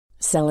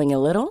Selling a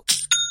little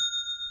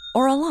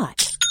or a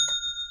lot?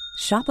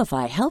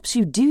 Shopify helps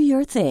you do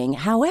your thing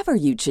however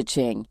you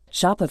cha-ching.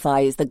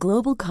 Shopify is the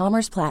global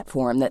commerce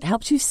platform that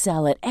helps you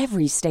sell at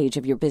every stage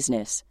of your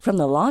business. From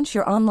the launch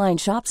your online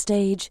shop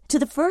stage to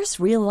the first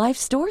real-life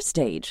store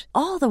stage,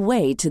 all the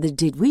way to the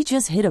did we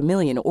just hit a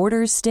million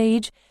orders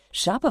stage.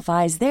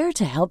 Shopify is there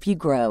to help you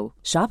grow.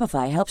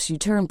 Shopify helps you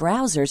turn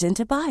browsers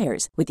into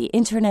buyers with the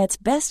internet's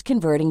best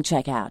converting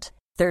checkout.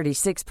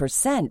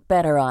 36%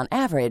 better on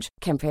average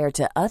compared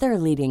to other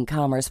leading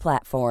commerce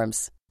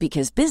platforms.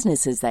 Because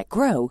businesses that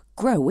grow,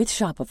 grow with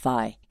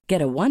Shopify.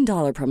 Get a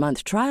 $1 per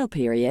month trial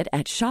period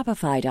at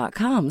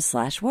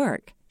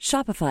shopify.com/work.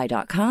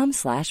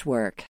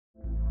 Shopify.com/work.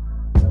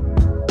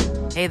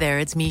 Hey there,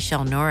 it's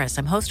Michelle Norris.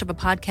 I'm host of a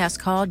podcast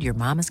called Your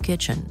Mama's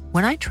Kitchen.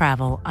 When I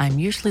travel, I'm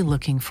usually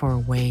looking for a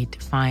way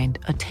to find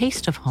a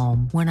taste of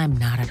home when I'm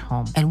not at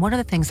home. And one of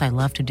the things I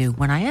love to do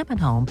when I am at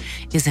home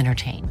is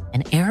entertain.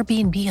 And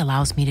Airbnb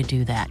allows me to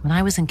do that. When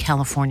I was in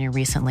California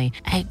recently,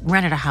 I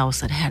rented a house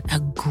that had a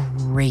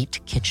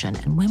great kitchen.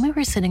 And when we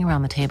were sitting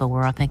around the table, we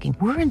were all thinking,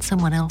 we're in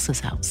someone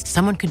else's house.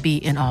 Someone could be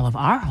in all of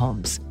our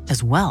homes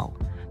as well.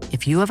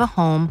 If you have a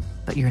home,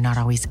 but you're not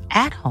always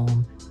at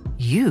home,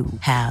 you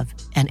have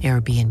an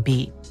Airbnb.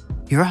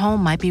 Your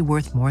home might be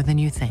worth more than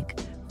you think.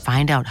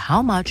 Find out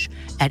how much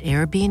at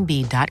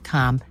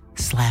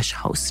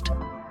airbnb.com/host.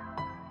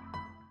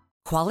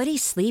 Quality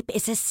sleep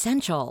is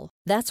essential.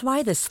 That's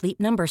why the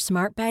Sleep Number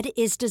Smart Bed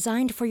is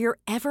designed for your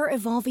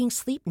ever-evolving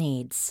sleep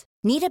needs.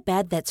 Need a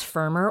bed that's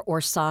firmer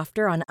or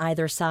softer on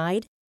either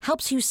side?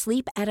 Helps you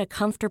sleep at a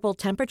comfortable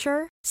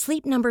temperature?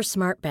 Sleep Number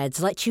Smart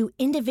Beds let you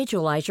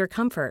individualize your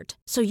comfort,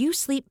 so you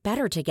sleep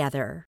better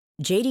together.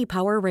 J.D.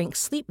 Power ranks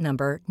Sleep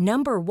Number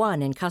number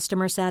 1 in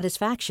customer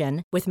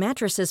satisfaction with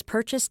mattresses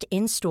purchased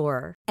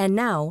in-store. And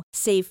now,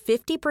 save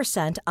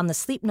 50% on the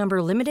Sleep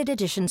Number Limited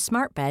Edition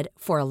Smart Bed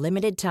for a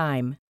limited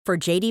time. For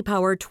J.D.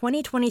 Power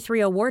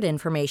 2023 award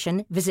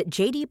information, visit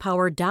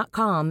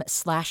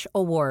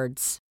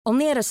jdpower.com/awards.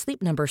 Only at a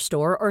Sleep Number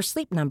store or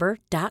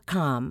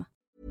sleepnumber.com.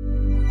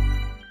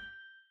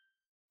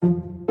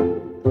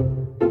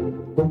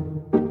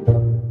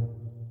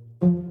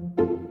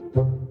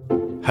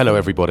 Hello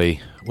everybody,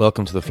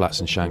 welcome to the Flats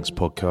and Shanks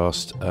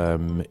podcast.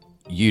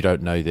 You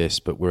don't know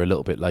this, but we're a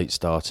little bit late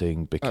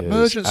starting because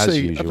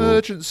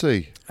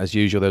emergency. As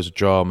usual, there's a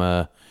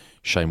drama,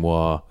 chez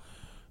moi.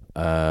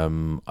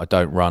 I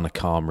don't run a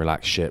calm,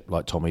 relaxed ship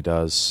like Tommy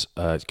does.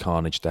 It's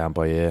carnage down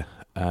by ear.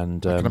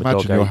 And I can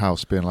imagine your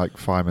house being like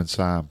Fireman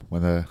Sam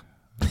when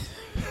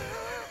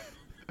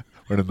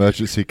when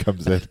emergency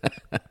comes in.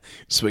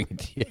 Swinging,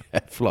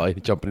 fly,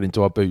 jumping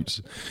into our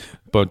boots,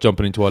 but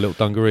jumping into our little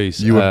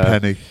dungarees. You and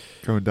Penny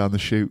coming down the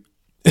chute.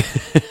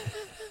 It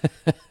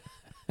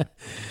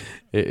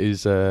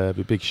is a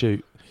big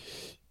shoot.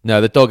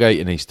 No, the dog ate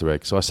an Easter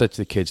egg, so I said to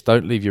the kids,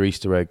 "Don't leave your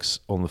Easter eggs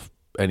on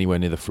anywhere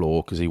near the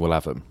floor because he will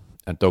have them."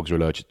 And dogs are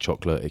allergic to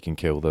chocolate; it can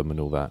kill them and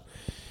all that.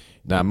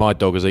 Now, my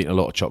dog has eaten a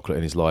lot of chocolate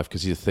in his life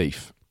because he's a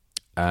thief,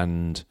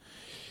 and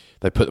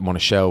they put them on a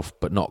shelf,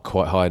 but not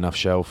quite high enough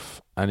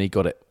shelf. And he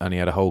got it, and he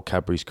had a whole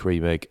Cadbury's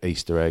cream egg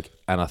Easter egg,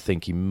 and I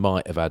think he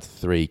might have had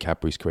 3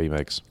 Cadbury's cream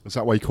eggs. Is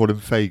that why you called him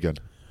Fagin?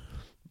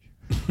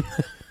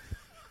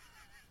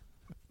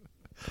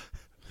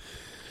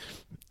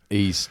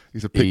 He's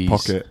a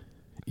pickpocket.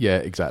 Yeah,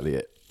 exactly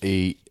it.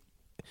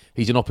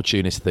 He's an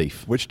opportunist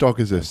thief. Which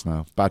dog is this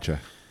now? Badger?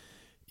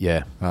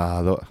 Yeah.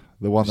 The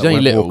one that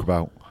went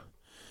walkabout.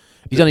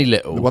 He's only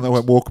little. The one that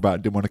went walkabout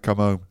and didn't want to come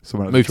home.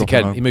 Moved to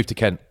Kent. He moved to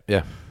Kent,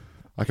 yeah.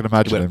 I can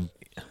imagine him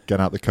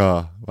getting out the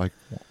car, like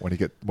when he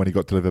got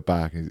delivered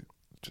back. He's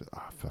just,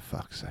 for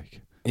fuck's sake.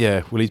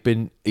 Yeah, well, he's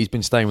been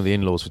staying with the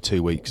in-laws for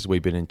 2 weeks.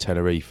 We've been in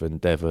Tenerife and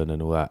Devon and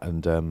all that,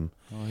 and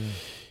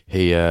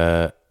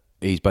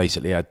he's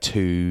basically had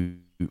 2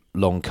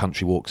 long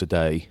country walks a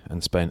day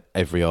and spent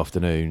every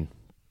afternoon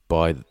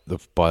by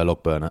a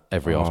log burner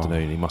every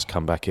afternoon. He must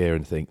come back here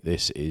and think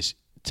this is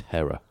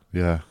terror.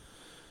 Yeah,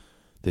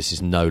 this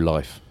is no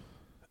life.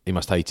 He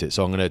must hate it.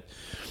 So I'm gonna.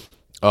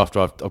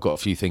 After I've got a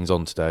few things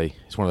on today,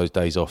 it's one of those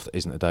days off that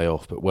isn't a day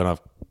off, but when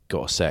I've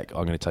got a sec,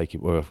 I'm going to take him,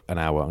 or an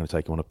hour, I'm going to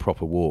take him on a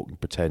proper walk and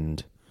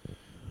pretend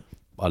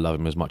I love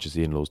him as much as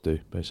the in-laws do,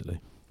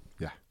 basically.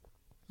 Yeah.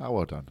 Oh,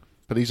 well done.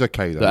 But he's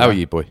okay, though. How are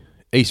you, boy?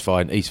 He's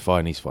fine. It's one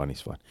of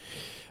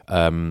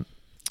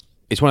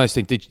those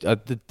things,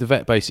 the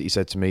vet basically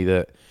said to me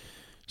that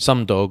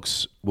some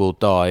dogs will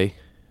die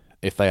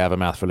if they have a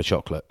mouthful of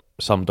chocolate.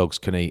 Some dogs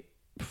can eat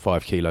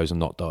 5 kilos and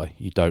not die.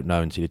 You don't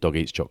know until your dog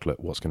eats chocolate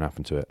what's going to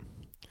happen to it.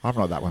 I'm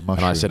like that with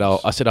mushrooms. And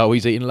I said,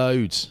 he's eating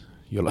loads.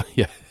 You're like,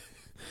 yeah.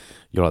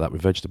 You're like that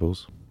with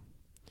vegetables.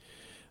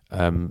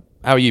 How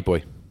are you,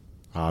 boy?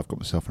 I've got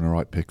myself in a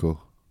right pickle.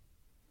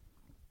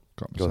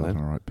 Trying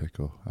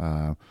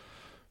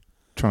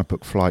to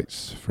book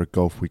flights for a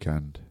golf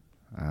weekend,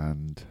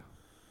 and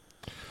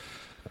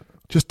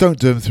just don't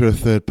do them through a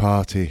third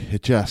party.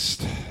 It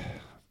just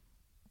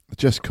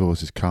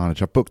causes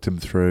carnage. I booked them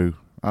through,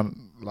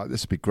 and like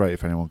this would be great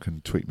if anyone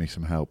can tweet me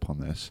some help on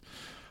this.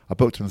 I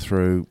booked them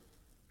through.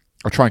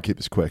 I'll try and keep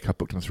this quick. I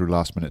booked them through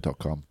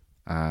lastminute.com.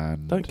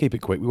 and Don't keep it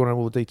quick. We want to know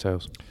all the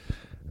details.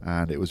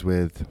 and it was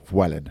with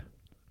Vueling,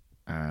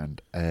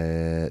 and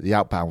the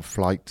outbound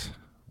flight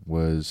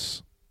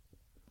was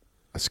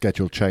a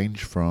schedule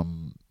change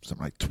from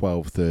something like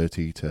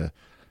 12:30 to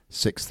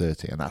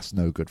 6:30, and that's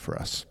no good for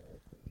us.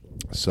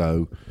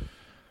 So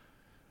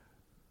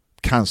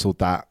cancelled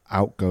that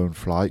outgoing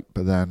flight,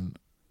 but then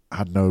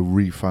had no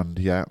refund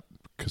yet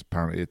because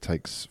apparently it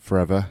takes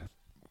forever.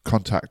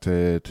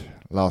 Contacted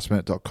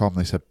lastminute.com.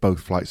 They said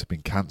both flights have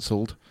been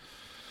cancelled.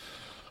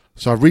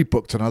 So I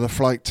rebooked another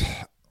flight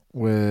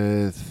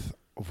with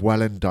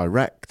Vueling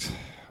Direct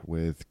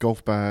with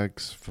golf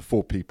bags for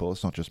 4 people.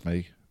 It's not just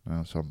me.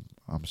 So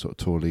I'm sort of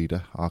tour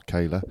leader,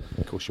 Arcala.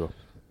 Of course you are.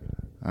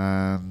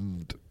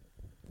 And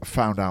I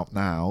found out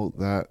now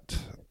that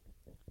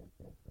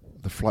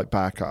the flight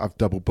back I've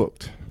double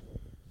booked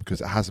because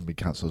it hasn't been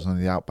cancelled.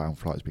 Only the outbound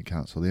flight has been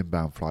cancelled. The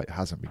inbound flight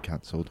hasn't been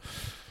cancelled.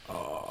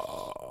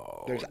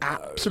 There's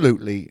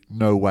absolutely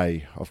no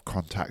way of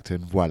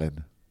contacting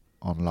Vueling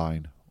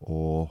online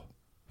or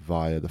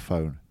via the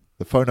phone.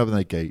 The phone number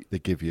they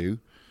give you,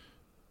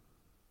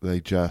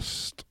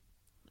 there's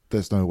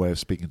no way of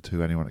speaking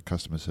to anyone at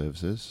customer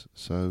services.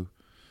 So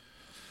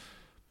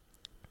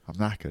I'm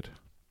knackered.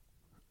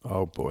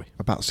 Oh, boy.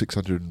 About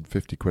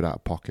 650 quid out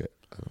of pocket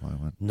at the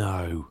moment.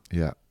 No.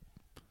 Yeah.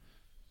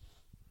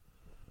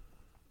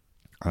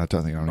 And I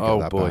don't think I'm going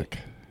to get that back.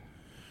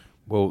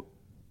 Well,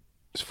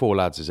 it's 4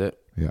 lads, is it?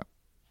 Yeah.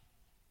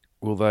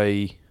 Will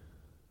they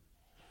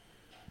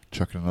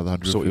chuck in another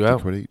sort you 150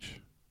 out? quid each?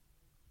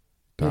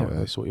 Yeah, Doubt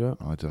they it. sort you out.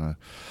 I don't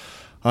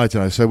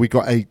know. So we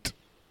got 8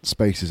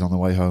 spaces on the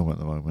way home at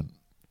the moment.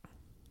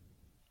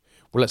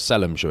 Well, let's sell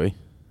them, shall we?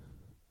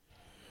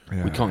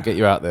 Yeah. We can't get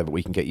you out there, but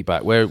we can get you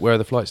back. Where are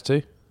the flights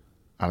to?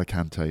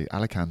 Alicante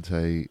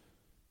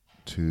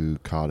to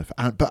Cardiff.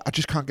 But I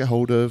just can't get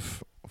hold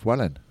of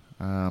Vueling.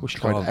 Of course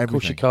you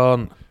Everything.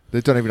 can't.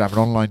 They don't even have an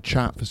online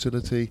chat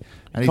facility.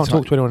 You can't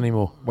talk to anyone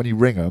anymore. When you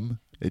ring them,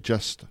 it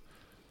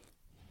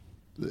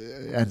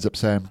ends up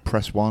saying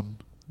press 1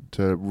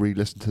 to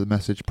re-listen to the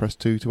message, press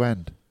 2 to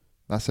end.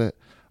 That's it.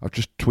 I've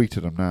just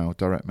tweeted them now,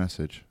 direct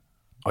message.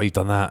 Oh, you've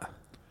done that?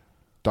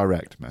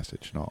 Direct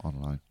message, not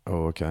online.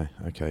 Oh, okay.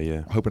 Okay,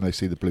 yeah. Hoping they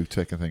see the blue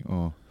tick and think,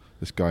 oh,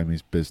 this guy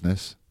means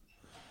business.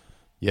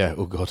 Yeah,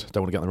 oh God,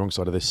 don't want to get on the wrong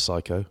side of this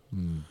psycho.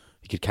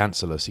 He could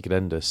cancel us, he could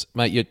end us.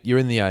 Mate, you're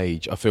in the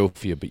age, I feel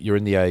for you, but you're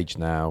in the age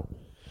now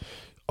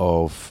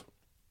of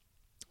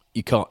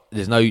you can't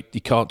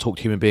talk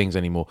to human beings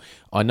anymore.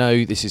 I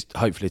know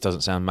hopefully it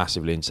doesn't sound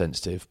massively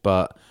insensitive,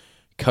 but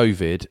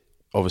COVID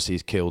obviously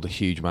has killed a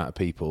huge amount of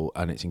people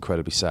and it's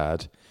incredibly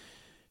sad.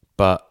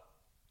 But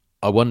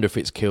I wonder if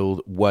it's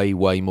killed way,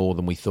 way more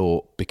than we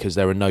thought because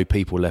there are no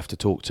people left to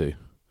talk to.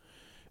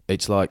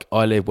 It's like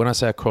when I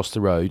say across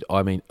the road,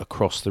 I mean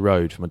across the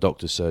road from a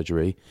doctor's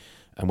surgery.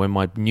 And when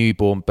my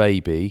newborn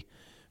baby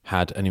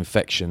had an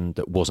infection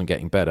that wasn't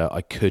getting better,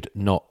 I could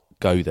not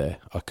go there.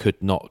 I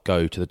could not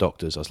go to the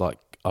doctors. I was like,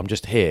 I'm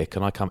just here.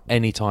 Can I come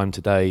any time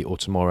today or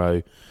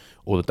tomorrow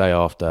or the day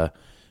after?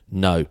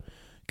 No.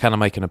 Can I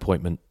make an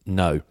appointment?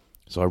 No.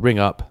 So I ring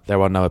up.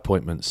 There are no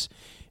appointments.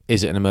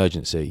 Is it an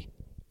emergency?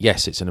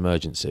 Yes, it's an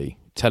emergency.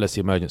 Tell us the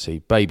emergency.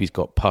 Baby's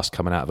got pus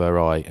coming out of her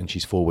eye and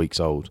she's 4 weeks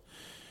old.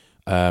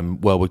 Well,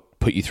 we'll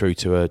put you through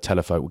to a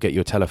telephone. We'll get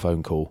you a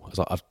telephone call. I was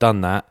like, I've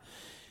done that.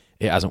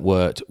 It hasn't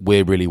worked.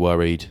 We're really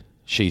worried.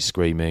 She's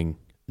screaming.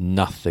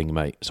 Nothing,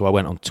 mate. So I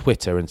went on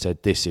Twitter and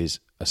said, this is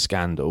a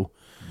scandal.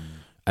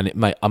 And it,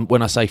 mate,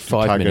 when I say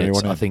 5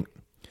 minutes, I think...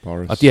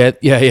 Boris?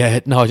 Yeah.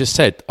 No, I just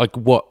said, like,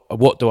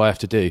 what do I have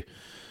to do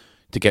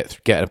to get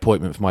an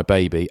appointment for my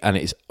baby? And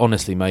it's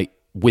honestly, mate,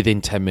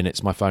 within 10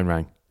 minutes, my phone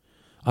rang.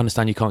 I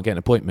understand you can't get an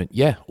appointment.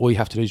 Yeah, all you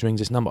have to do is ring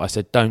this number. I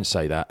said, don't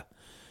say that.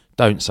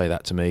 Don't say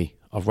that to me.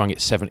 I've rung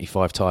it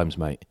 75 times,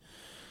 mate.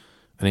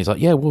 And he's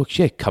like, yeah, well,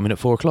 shit, coming at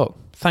 4 o'clock.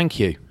 Thank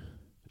you.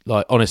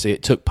 Like, honestly,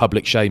 it took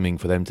public shaming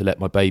for them to let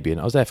my baby in.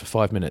 I was there for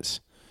 5 minutes.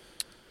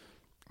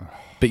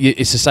 But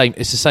it's the same.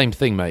 It's the same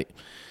thing, mate.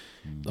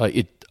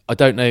 Like, I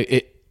don't know.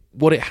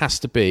 What it has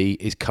to be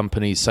is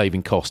companies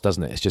saving costs,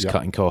 doesn't it? It's just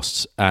cutting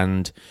costs,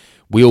 and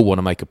we all want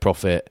to make a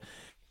profit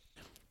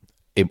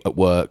at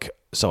work.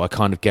 So I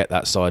kind of get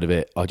that side of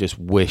it. I just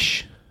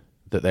wish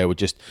that there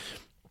would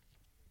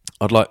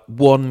I'd like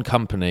one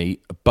company,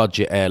 a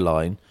budget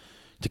airline,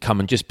 to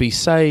come and just be,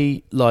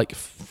 say, like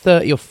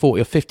 30 or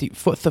 40 or 50,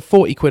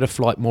 40 quid a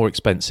flight more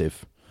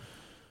expensive,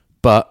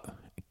 but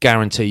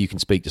guarantee you can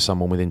speak to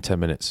someone within 10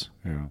 minutes.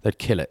 Yeah. They'd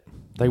kill it.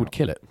 They would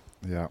kill it.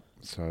 Yeah,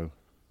 so...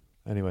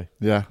 Anyway.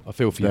 Yeah. I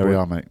feel for you. There we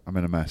are, mate. I'm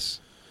in a mess.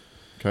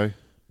 Okay?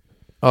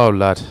 Oh,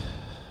 lad.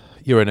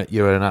 You're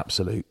an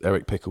absolute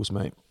Eric Pickles,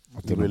 mate. I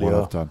don't know what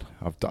I've done.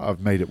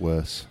 I've made it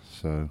worse,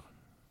 so...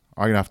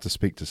 I'm going to have to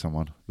speak to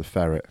someone. The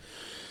ferret.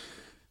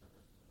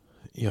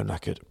 You're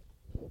knackered.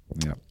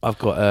 Yeah. I've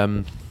got...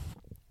 have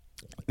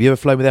you ever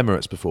flown with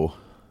Emirates before?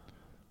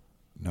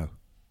 No.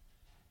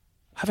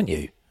 Haven't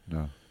you?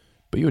 No.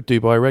 But you're a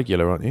Dubai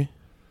regular, aren't you?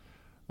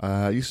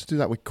 I used to do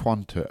that with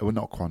Qantas. Well,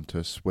 not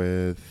Qantas,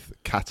 with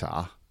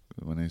Qatar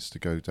when I used to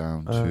go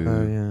down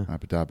to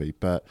Abu Dhabi.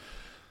 But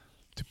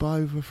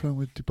Dubai, we've flown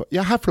with Dubai.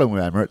 Yeah, I have flown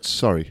with Emirates.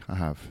 Sorry, I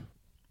have.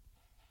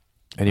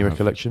 Any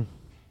recollection?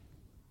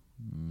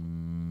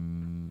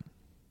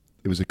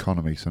 It was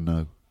economy, so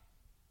no.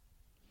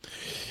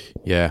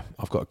 Yeah,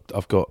 I've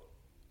got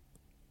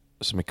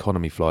some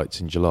economy flights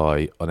in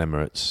July on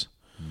Emirates,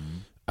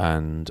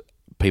 and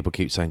people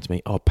keep saying to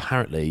me, "Oh,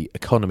 apparently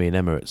economy in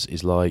Emirates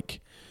is like,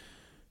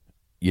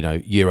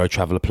 Euro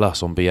Traveller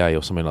Plus on BA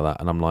or something like that."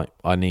 And I'm like,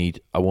 I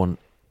want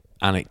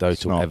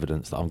anecdotal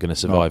evidence that I'm going to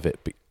survive it.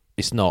 But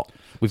it's not.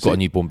 We've got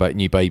a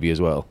new baby as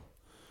well.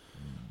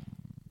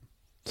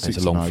 It's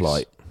a long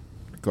flight.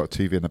 Got a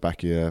TV in the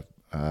back of your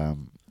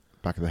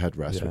back of the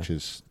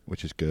headrest,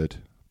 which is good,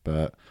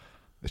 but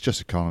it's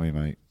just economy,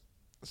 mate.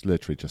 It's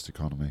literally just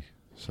economy.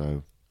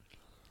 So,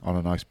 on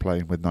a nice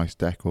plane with nice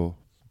decor,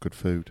 good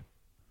food,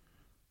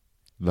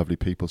 lovely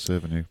people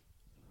serving you.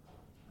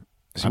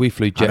 So we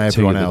flew Jet2 and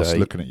everyone the other else day.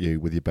 looking at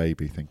you with your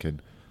baby, thinking,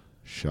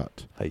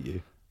 "Shut, hate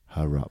you,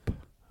 her up,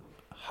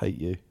 hate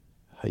you."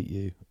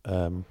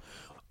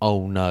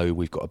 Oh no,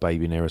 we've got a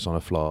baby near us on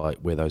a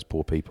flight. We're those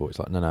poor people. It's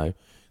like no,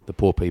 the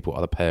poor people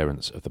are the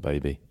parents of the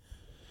baby.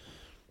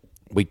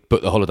 We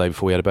booked the holiday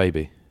before we had a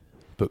baby.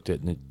 Booked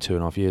it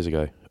 2.5 years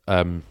ago.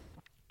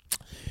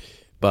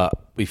 But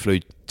we flew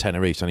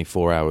Tenerife, it's only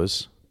 4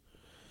 hours,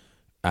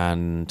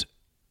 and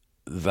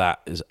that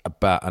is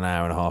about an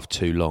hour and a half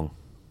too long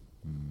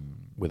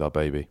with our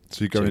baby.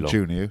 So you're going in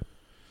June, are you?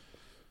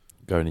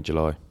 Going in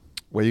July.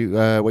 Where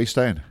you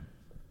staying?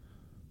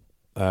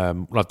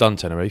 Well, I've done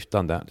Tenerife,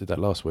 did that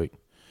last week.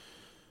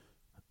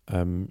 Is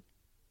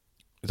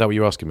that what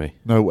you're asking me?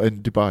 No,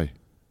 in Dubai.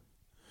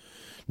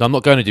 No, I'm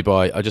not going to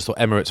Dubai. I just thought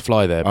Emirates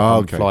fly there. But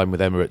I'm okay. flying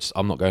with Emirates.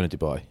 I'm not going to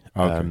Dubai.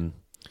 Okay.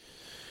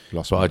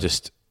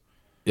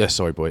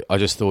 Sorry, boy. I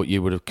just thought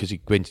you would have, because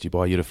you've been to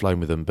Dubai, you'd have flown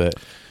with them. But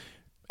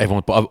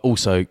everyone. But I've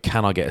also,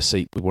 can I get a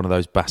seat with one of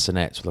those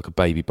bassinets with like a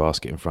baby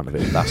basket in front of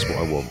it? That's what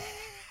I want.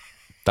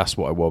 That's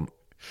what I want.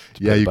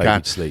 Yeah, you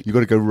can. Sleep. You've got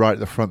to go right at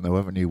the front though,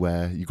 haven't you?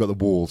 Where you've got the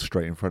wall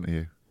straight in front of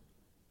you.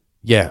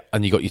 Yeah,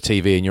 and you got your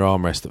TV and your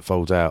armrest that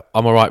folds out.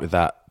 I'm all right with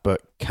that,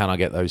 but can I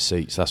get those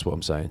seats? That's what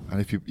I'm saying.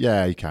 And if you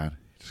can. You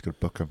just got to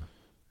book them.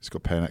 It's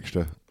got to pay an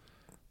extra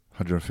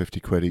 150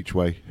 quid each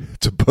way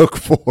to book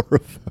 4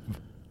 of them.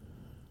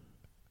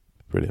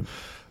 Brilliant.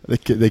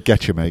 They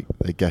get you, mate.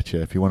 They get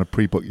you. If you want to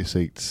pre-book your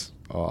seats,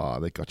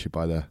 they got you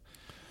by the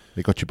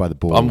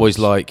balls. I'm always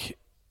like,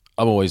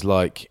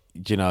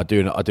 I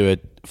do a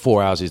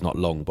 4 hours is not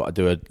long, but I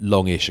do a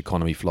longish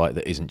economy flight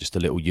that isn't just a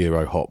little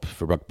Euro hop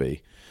for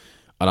rugby.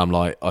 And I'm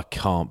like, I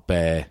can't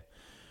bear.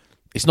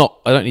 I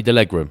don't need the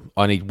leg room.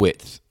 I need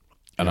width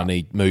and I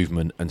need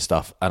movement and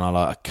stuff. And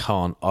I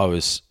can't. I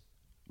was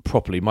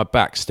properly. My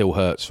back still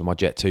hurts from my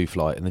Jet2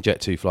 flight, and the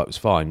Jet2 flight was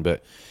fine,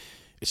 but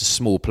it's a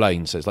small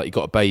plane, so it's like you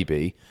got a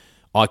baby.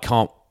 I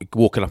can't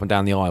walking up and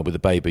down the aisle with a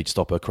baby to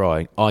stop her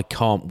crying. I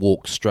can't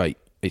walk straight.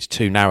 It's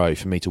too narrow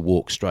for me to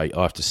walk straight.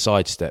 I have to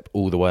sidestep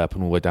all the way up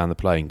and all the way down the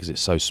plane because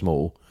it's so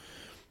small.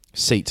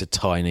 Seats are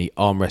tiny.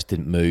 Armrest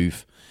didn't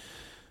move.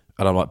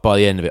 And I'm like, by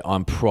the end of it,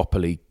 I've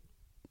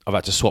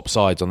had to swap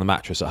sides on the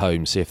mattress at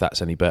home, see if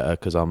that's any better,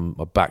 because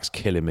my back's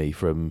killing me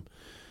from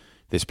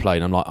this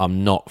plane. I'm like,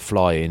 I'm not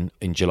flying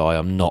in July.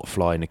 I'm not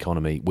flying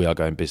economy. We are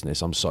going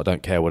business. I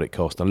don't care what it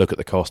costs. I look at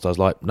the cost. I was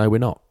like, no, we're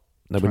not.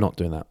 No, we're not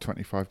doing that.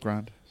 25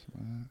 grand.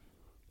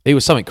 It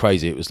was something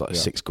crazy. It was like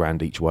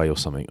 $6,000 each way or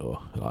something,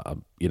 or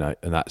and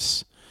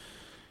that's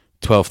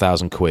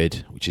 12,000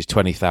 quid, which is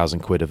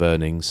 20,000 quid of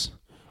earnings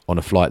on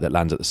a flight that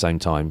lands at the same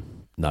time.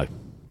 No,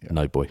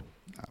 boy,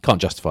 can't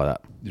justify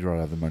that. You'd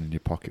rather have the money in your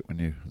pocket when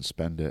you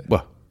spend it.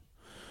 Well,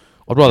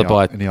 I'd rather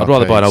buy an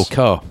old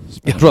car.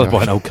 I'd rather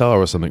buy an old car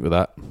or something with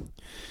that,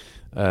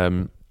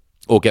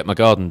 or get my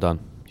garden done.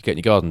 You're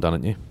getting your garden done,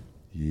 aren't you?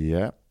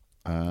 Yeah.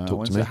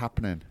 When's me. it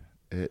happening?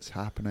 It's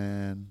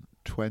happening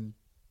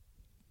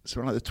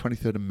something like the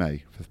 23rd of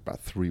May for about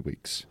 3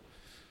 weeks.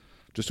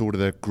 Just ordered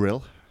a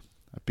grill,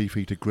 a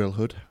Beefeater grill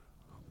hood.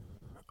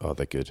 Oh,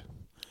 they're good.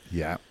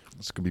 Yeah,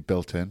 it's going to be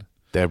built in.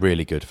 They're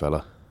really good,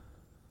 fella.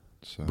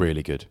 So,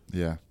 really good.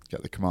 Yeah,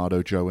 get the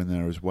Kamado Joe in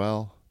there as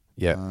well.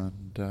 Yeah.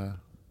 And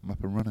I'm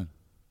up and running.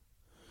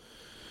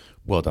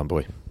 Well done,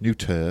 boy. New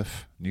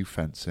turf, new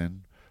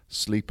fencing,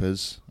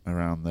 sleepers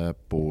around the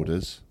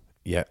borders.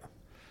 Yeah.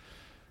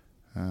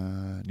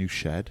 New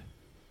shed.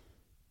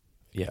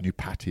 Yeah. New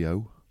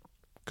patio.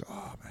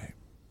 God, mate.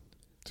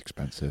 It's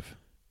expensive.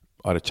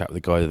 I had a chat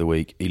with the guy the other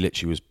week. He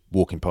literally was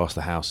walking past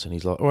the house and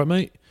he's like, all right,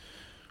 mate,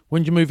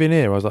 when did you move in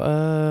here? I was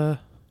like,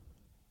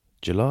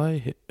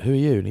 July? Who are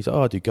you? And he's like,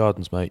 I do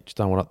gardens, mate. Just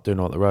don't want to do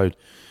it on the road.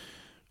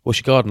 What's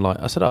your garden like?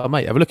 I said,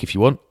 mate, have a look if you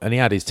want. And he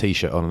had his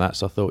T-shirt on and that,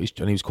 so I thought,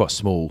 and he was quite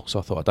small, so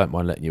I thought, I don't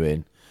mind letting you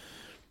in.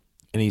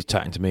 And he's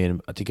chatting to me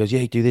and he goes,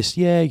 yeah, you do this,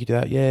 yeah, you can do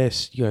that,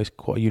 yes. It's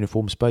quite a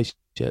uniform space.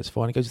 Yeah, it's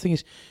fine. He goes, the thing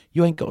is,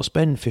 you ain't got to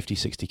spend 50,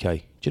 60k.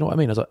 Do you know what I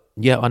mean? I was like,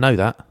 yeah, I know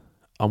that.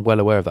 I'm well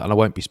aware of that, and I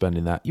won't be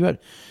spending that. You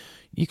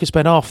could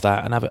spend half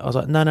that and have it. I was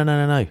like,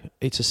 no.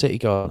 It's a city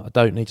garden. I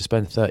don't need to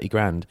spend 30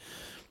 grand.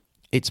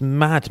 It's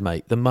mad,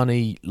 mate. The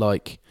money, I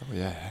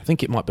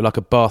think it might be like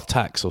a bath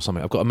tax or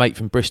something. I've got a mate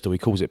from Bristol. He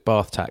calls it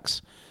bath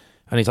tax.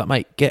 And he's like,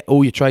 mate, get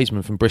all your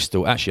tradesmen from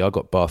Bristol. Actually, I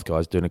got Bath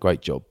guys doing a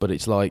great job, but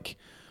it's like,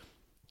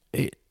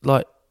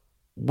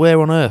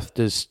 where on earth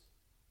does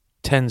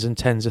tens and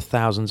tens of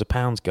thousands of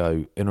pounds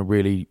go in a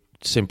really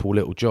simple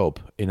little job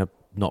in a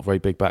not very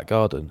big back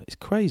garden? It's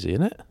crazy,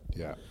 isn't it?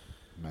 Yeah,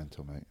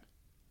 mental, mate.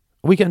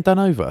 Are we getting done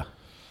over?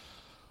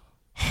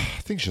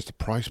 I think it's just the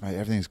price, mate.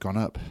 Everything's gone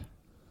up.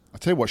 I'll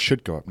tell you what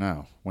should go up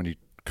now. When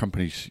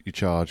companies you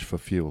charge for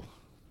fuel,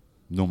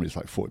 normally it's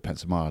like 40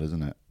 pence a mile,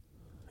 isn't it?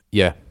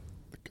 Yeah.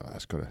 God,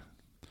 that's got a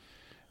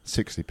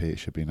 60p. It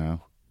should be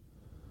now.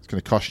 It's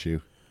going to cost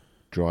you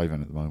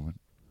driving at the moment,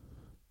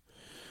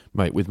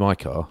 mate. With my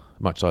car,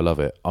 much as I love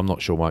it, I'm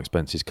not sure my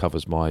expenses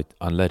covers my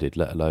unleaded,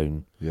 let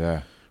alone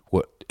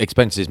what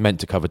expenses meant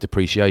to cover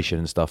depreciation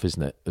and stuff,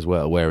 isn't it? As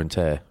well, wear and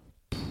tear.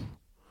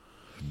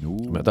 No,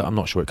 I'm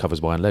not sure it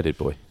covers my unleaded,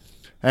 boy.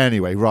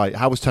 Anyway, right.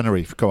 How was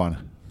Tenerife? Go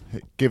on,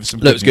 give us some.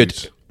 Look, good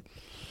news.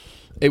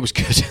 It was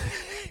good.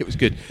 It was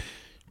good.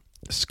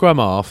 Scrum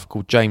half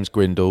called James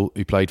Grindle,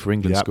 who played for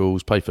England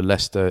schools, played for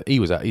Leicester.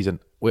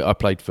 I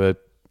played for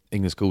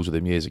England schools with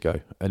him years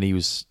ago, and he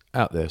was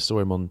out there. Saw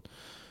him on.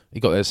 He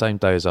got there the same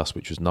day as us,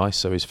 which was nice.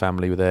 So his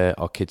family were there.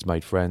 Our kids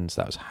made friends.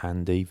 That was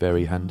handy,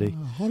 very handy.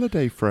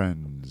 Holiday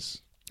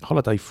friends.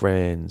 Holiday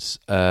friends.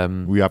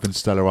 We having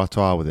Stella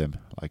Artois with him,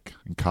 like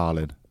in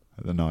Carlin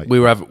at the night. We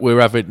were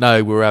having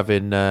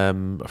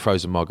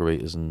frozen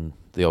margaritas and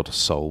the odd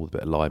sole with a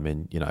bit of lime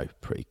in. You know,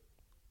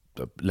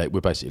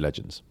 we're basically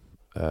legends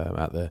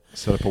out there.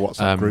 Set up a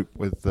WhatsApp group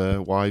with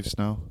wives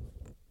now.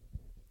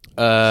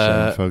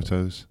 Sharing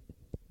photos.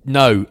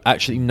 No,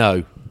 actually,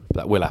 no.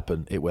 That will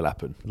happen. It will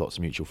happen. Lots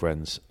of mutual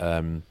friends.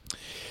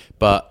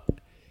 But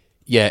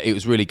yeah, it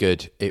was really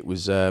good. It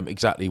was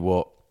exactly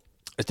what.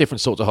 There's different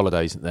sorts of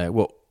holidays, isn't there?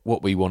 What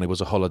we wanted was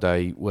a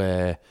holiday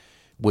where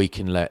we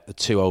can let the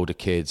two older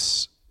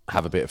kids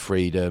have a bit of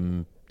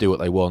freedom, do what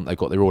they want. They've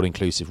got their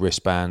all-inclusive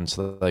wristbands,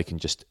 so that they can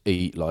just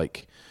eat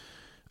like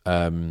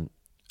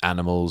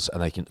animals,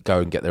 and they can go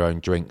and get their own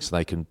drinks.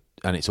 And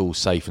it's all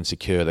safe and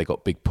secure. They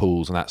got big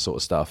pools and that sort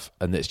of stuff,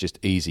 and it's just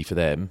easy for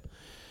them.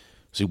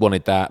 So we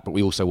wanted that, but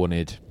we also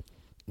wanted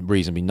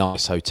reasonably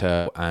nice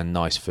hotel and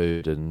nice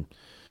food and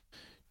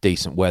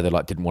decent weather.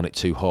 Like, didn't want it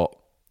too hot,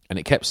 and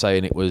it kept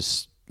saying it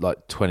was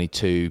like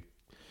 22,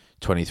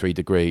 23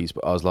 degrees.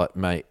 But I was like,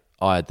 mate,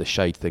 I had the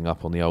shade thing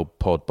up on the old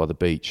pod by the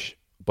beach,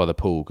 by the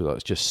pool, because it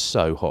was just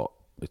so hot.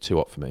 It was too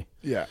hot for me.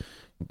 Yeah.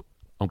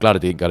 I'm glad I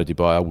didn't go to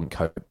Dubai. I wouldn't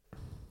cope.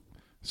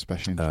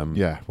 Especially,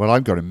 well,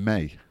 I'm going in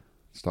May,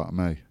 start of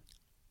May.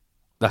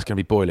 That's going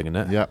to be boiling,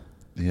 isn't it?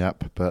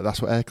 Yep. But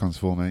that's what aircon's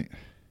for, mate.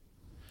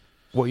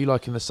 What are you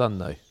like in the sun,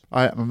 though?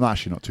 I'm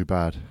actually not too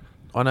bad.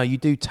 I know, you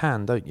do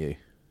tan, don't you?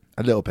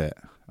 A little bit.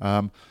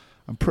 I'm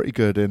pretty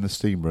good in the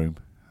steam room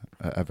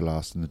at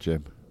Everlast in the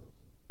gym.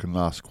 Can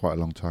last quite a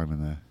long time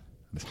in there.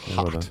 And it's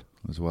hot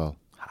as well.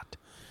 Hot.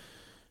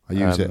 I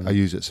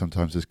use it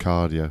sometimes as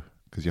cardio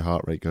because your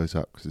heart rate goes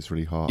up because it's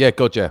really hot. Yeah,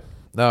 God, yeah.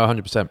 No,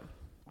 100%.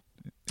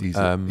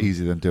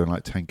 Easier than doing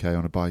like 10k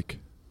on a bike.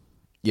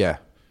 Yeah.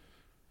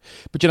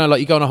 But, you know,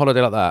 like, you go on a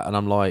holiday like that, and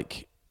I'm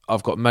like,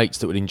 I've got mates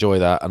that would enjoy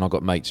that, and I've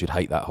got mates who'd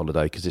hate that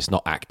holiday because it's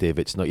not active.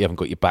 It's not, you haven't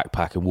got your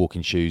backpack and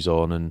walking shoes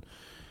on, and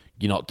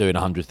you're not doing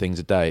 100 things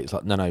a day. It's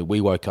like, no,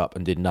 we woke up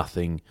and did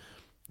nothing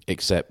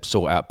except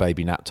sort out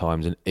baby nap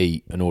times and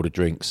eat and order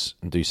drinks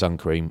and do sun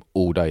cream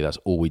all day. That's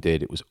all we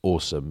did. It was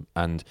awesome.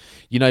 And,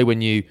 you know,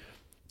 when you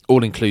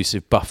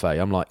all-inclusive buffet,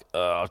 I'm like,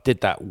 I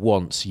did that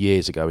once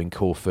years ago in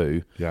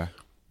Corfu. Yeah.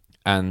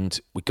 And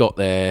we got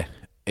there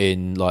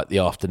in like the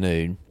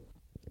afternoon.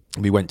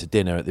 We went to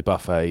dinner at the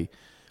buffet.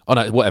 Oh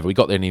no, whatever. We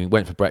got there and we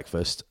went for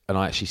breakfast. And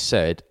I actually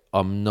said,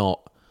 I'm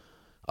not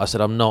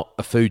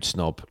a food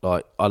snob.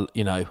 Like, I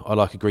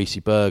like a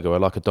greasy burger. I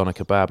like a doner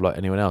kebab like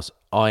anyone else.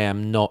 I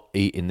am not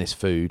eating this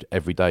food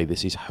every day.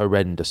 This is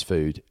horrendous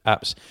food.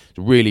 It's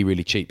a really,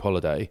 really cheap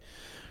holiday.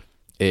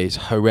 It is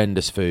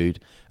horrendous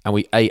food. And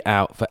we ate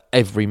out for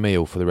every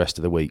meal for the rest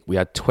of the week. We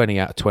had 20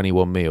 out of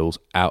 21 meals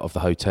out of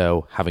the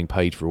hotel, having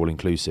paid for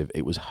all-inclusive.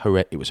 It was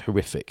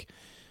horrific.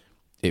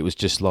 It was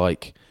just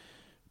like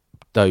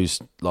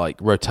those like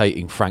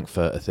rotating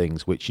Frankfurter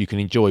things, which you can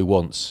enjoy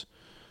once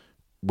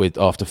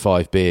after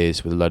 5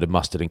 beers with a load of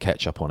mustard and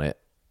ketchup on it.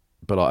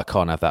 But like, I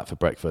can't have that for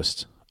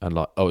breakfast. And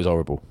like, it was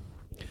horrible.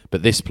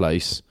 But this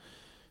place,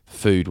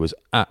 food was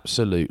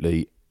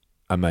absolutely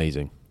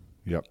amazing.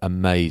 Yep.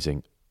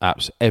 Amazing.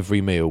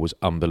 Every meal was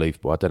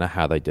unbelievable. I don't know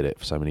how they did it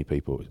for so many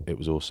people. It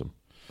was awesome.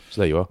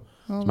 So there you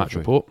are. Match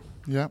report.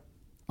 Yeah.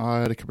 I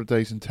had a couple of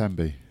days in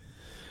Tenby,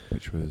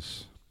 which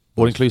was...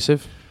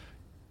 All-inclusive?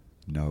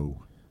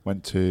 No.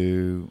 Went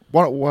to...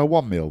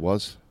 one meal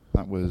was.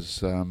 That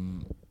was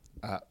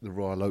at the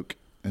Royal Oak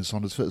in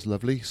Saundersfoot. It was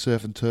lovely.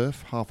 Surf and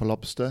turf, half a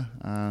lobster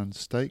and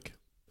steak.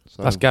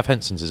 So, that's Gav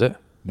Henson's, is it?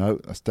 No,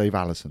 that's Dave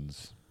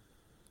Allison's.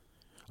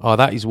 Oh,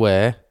 that is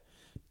where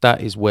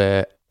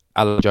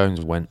Alan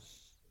Jones went.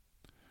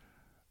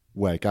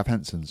 Where, Gav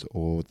Henson's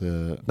or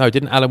the... No,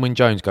 didn't Alan Wynne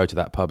Jones go to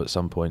that pub at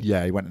some point?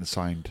 Yeah, he went and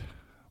signed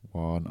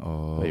one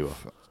of... There you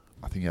are.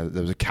 I think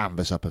there was a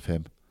canvas up of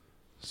him.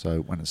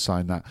 So went and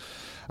signed that,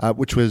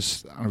 which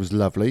was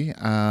lovely.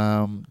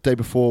 Day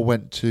before,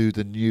 went to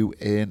the New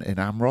Inn in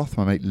Amroth,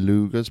 my mate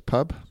Luger's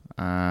pub,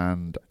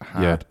 and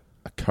had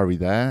a curry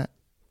there.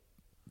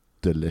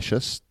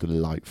 Delicious,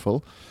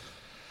 delightful.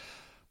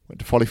 Went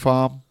to Folly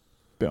Farm,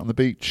 bit on the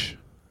beach,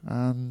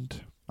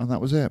 and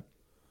that was it.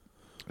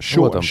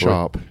 Short and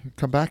sharp.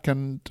 Come back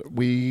and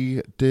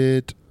we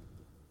did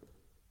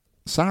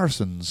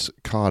Saracens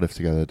Cardiff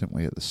together, didn't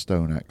we, at the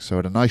StoneX? So I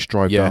had a nice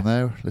drive down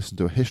there, listened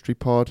to a history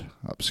pod,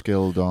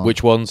 upskilled on...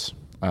 Which ones?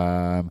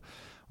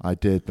 I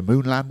did the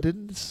moon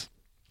landings,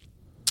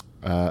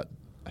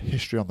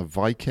 history on the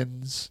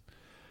Vikings.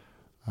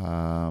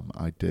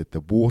 I did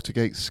the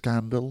Watergate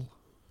scandal.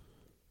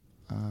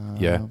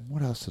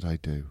 What else did I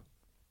do?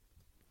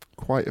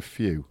 Quite a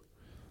few.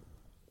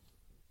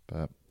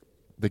 But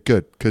they're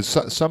good, because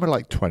some are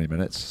like 20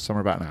 minutes, some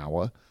are about an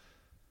hour.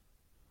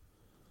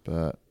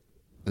 But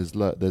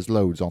there's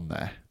loads on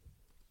there.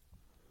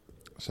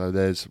 So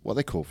there's what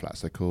they call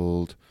flats. They're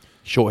called...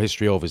 Short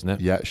history of, isn't it?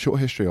 Yeah,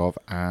 short history of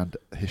and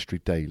history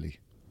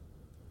daily.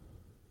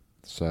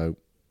 So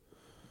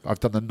I've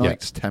done the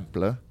Knights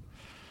Templar,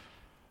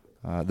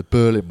 the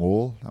Berlin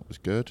Wall, that was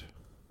good.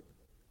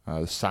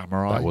 The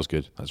Samurai. That was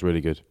good. That's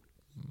really good.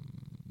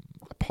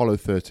 Apollo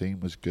 13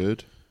 was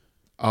good.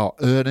 Oh,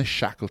 Ernest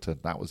Shackleton,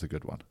 that was a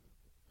good one.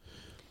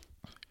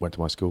 Went to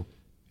my school.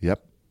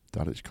 Yep,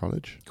 Dulwich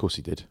College. Of course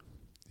he did.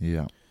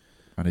 Yeah,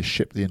 and his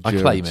ship, the Endurance.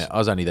 I claim it. I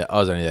was only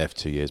there for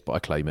 2 years, but I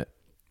claim it.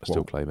 I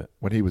still claim it.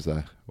 When he was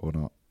there, or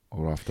not,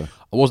 or after?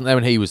 I wasn't there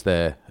when he was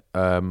there,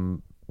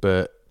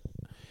 but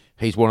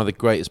he's one of the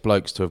greatest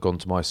blokes to have gone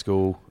to my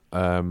school.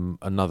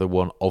 Another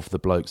one of the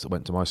blokes that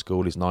went to my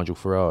school is Nigel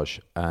Farage,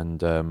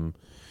 and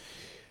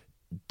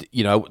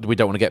we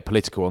don't want to get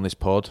political on this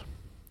pod,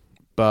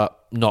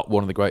 but not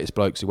one of the greatest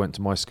blokes who went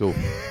to my school.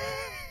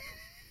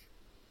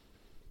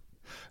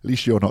 At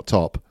least you're not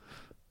top.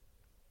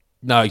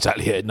 No,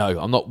 exactly. No,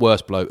 I'm not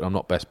worst bloke. I'm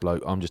not best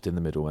bloke. I'm just in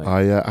the middle, mate.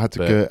 I had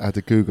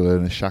to Google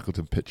Ernest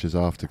Shackleton pictures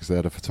after, because they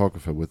had a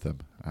photographer with them,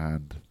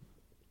 and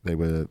they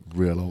were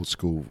real old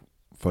school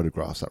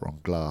photographs that were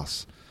on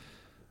glass,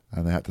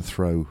 and they had to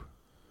throw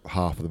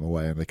half of them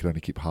away, and they could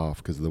only keep half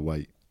because of the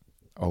weight.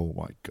 Oh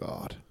my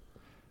God!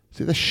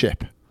 See the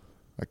ship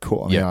that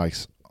caught on the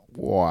ice?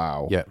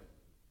 Wow! Yeah,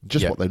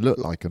 just what they looked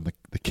like and the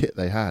kit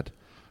they had.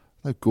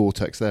 No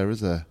Gore-Tex there, is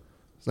there?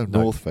 There's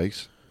no North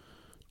Face.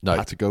 No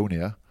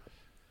Patagonia.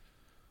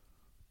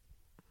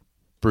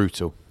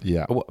 Brutal.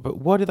 Yeah. But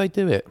why did they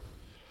do it?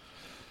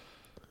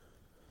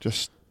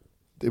 Just,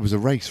 it was a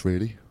race,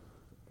 really.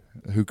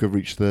 Who could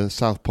reach the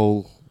South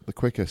Pole the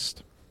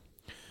quickest?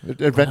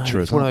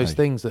 Adventurous, it's one of those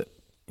things that,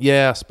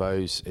 I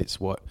suppose it's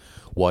what.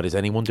 Why does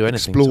anyone do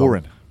anything?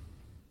 Exploring.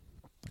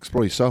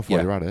 Explore yourself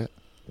while you're at it.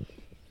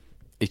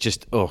 It's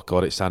just, oh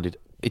God, it's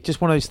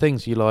just one of those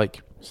things you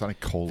like. It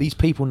sounded cold. These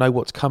people know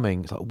what's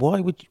coming. It's like,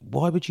 why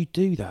would you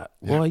do that?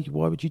 Yeah.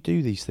 Why would you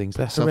do these things?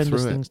 They're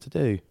horrendous things to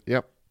do.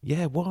 Yep.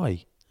 Yeah,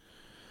 why?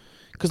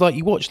 Because like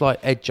you watch like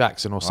Ed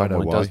Jackson or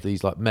someone who does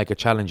these like mega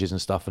challenges and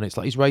stuff, and it's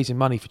like he's raising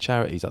money for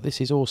charities. Like, this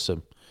is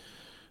awesome,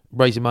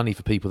 raising money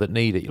for people that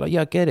need it. You're like,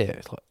 yeah, I get it.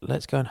 It's like,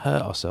 let's go and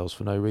hurt ourselves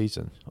for no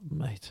reason,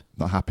 mate.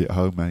 Not happy at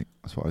home, mate.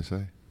 That's what I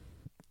say.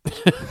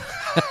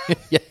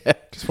 Yeah,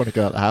 just want to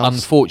go out the house.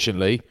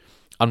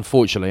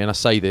 Unfortunately, and I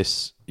say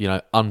this,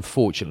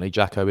 unfortunately,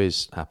 Jacko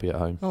is happy at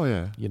home. Oh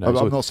yeah,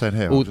 I'm not saying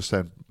him. I'm just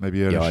saying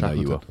maybe earlier. I know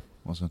you are.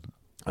 Wasn't.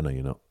 I know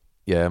you're not.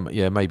 Yeah,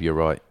 maybe you're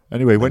right.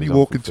 Anyway, when you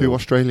walk into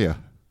Australia?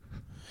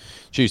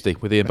 Tuesday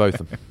with Ian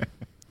Botham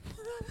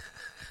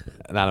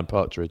and Alan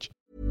Partridge.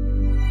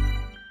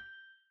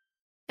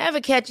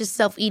 Ever catch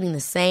yourself eating the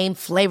same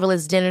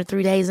flavorless dinner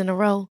 3 days in a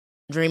row?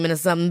 Dreaming of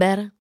something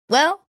better?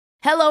 Well,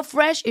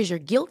 HelloFresh is your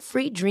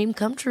guilt-free dream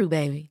come true,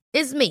 baby.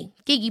 It's me,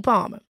 Keke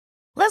Palmer.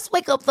 Let's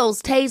wake up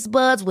those taste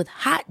buds with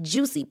hot,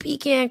 juicy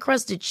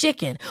pecan-crusted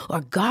chicken or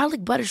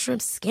garlic butter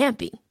shrimp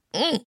scampi.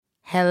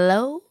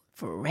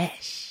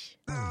 HelloFresh.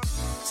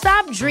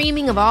 Stop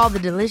dreaming of all the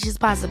delicious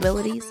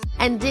possibilities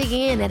and dig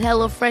in at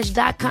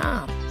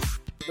HelloFresh.com.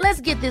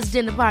 Let's get this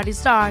dinner party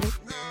started.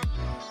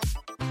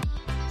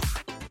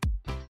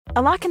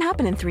 A lot can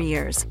happen in 3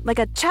 years, like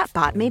a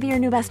chatbot may be your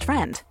new best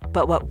friend.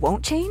 But what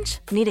won't change?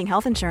 Needing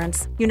health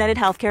insurance. United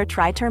Healthcare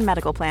Tri-Term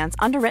Medical Plans,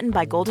 underwritten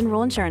by Golden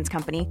Rule Insurance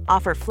Company,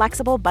 offer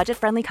flexible,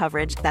 budget-friendly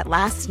coverage that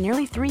lasts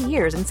nearly 3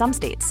 years in some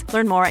states.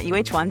 Learn more at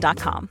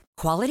uh1.com.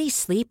 Quality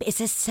sleep is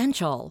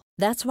essential.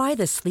 That's why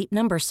the Sleep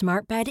Number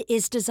Smart Bed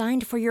is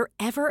designed for your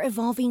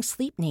ever-evolving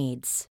sleep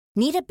needs.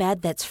 Need a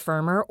bed that's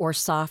firmer or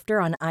softer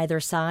on either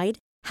side?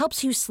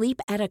 Helps you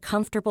sleep at a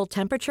comfortable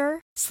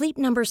temperature? Sleep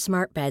Number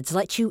Smart Beds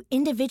let you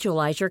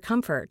individualize your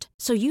comfort,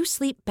 so you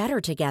sleep better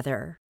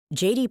together.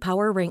 J.D.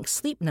 Power ranks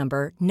Sleep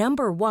Number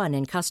number 1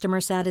 in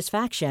customer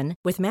satisfaction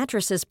with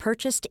mattresses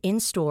purchased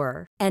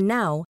in-store. And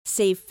now,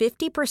 save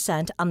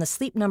 50% on the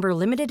Sleep Number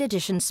Limited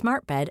Edition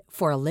Smart Bed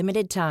for a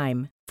limited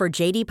time. For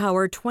J.D.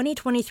 Power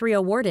 2023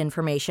 award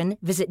information,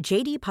 visit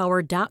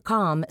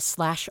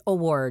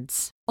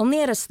jdpower.com/awards.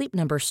 Only at a Sleep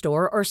Number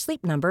store or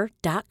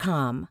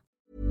sleepnumber.com.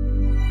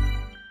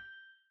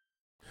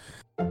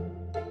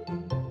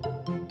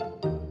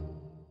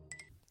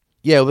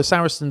 Yeah, well, the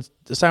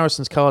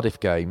Saracens Cardiff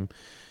game.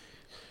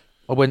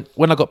 I went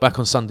when I got back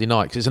on Sunday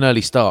night because it's an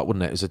early start,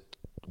 wasn't it? It was a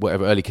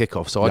early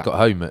kickoff. So I got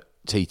home at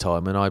tea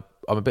time, and I'm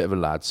a bit of a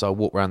lad, so I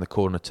walked around the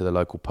corner to the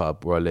local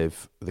pub where I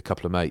live with a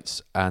couple of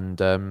mates, and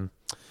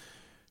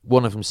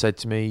one of them said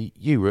to me,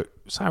 "You were at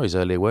Sarries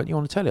earlier, weren't you,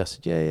 on the telly?" I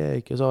said, "Yeah."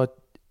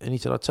 And he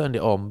said, "I turned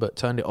it on, but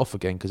turned it off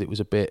again because it was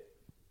a bit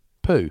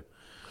poo."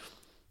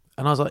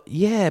 And I was like,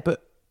 "Yeah,"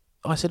 but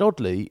I said,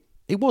 oddly,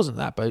 it wasn't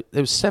that bad.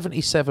 There was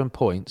 77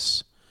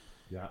 points.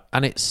 Yeah.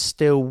 And it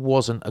still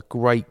wasn't a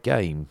great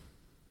game.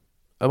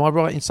 Am I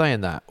right in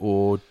saying that?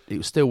 Or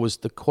it still was,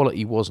 the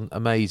quality wasn't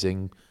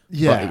amazing,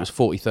 but it was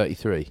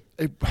 40-33?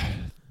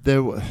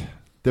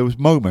 There was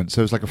moments,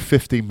 there was like a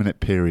 15-minute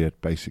period,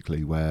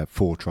 basically, where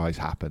 4 tries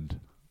happened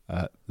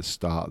at the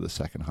start of the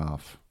second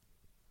half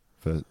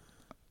for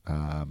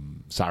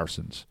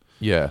Saracens.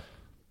 Yeah.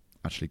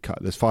 Actually,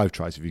 there's 5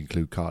 tries if you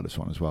include Cardiff's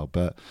one as well.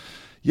 But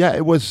yeah,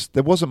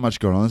 there wasn't much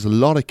going on. There's a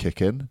lot of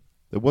kicking.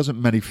 There wasn't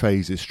many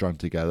phases strung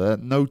together.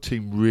 No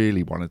team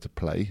really wanted to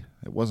play.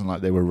 It wasn't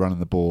like they were running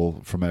the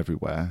ball from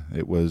everywhere.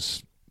 It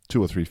was 2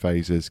 or 3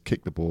 phases,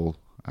 kick the ball,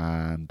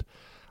 and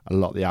a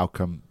lot of the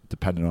outcome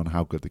depended on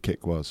how good the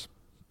kick was,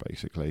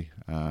 basically.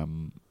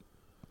 The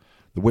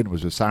win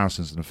was with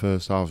Saracens in the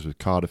first half, was with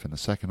Cardiff in the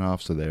second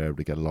half, so they were able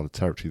to get a lot of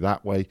territory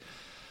that way.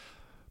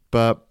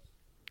 But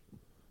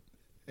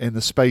in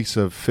the space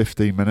of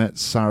 15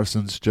 minutes,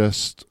 Saracens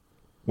just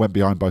went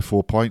behind by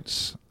 4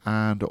 points,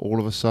 and all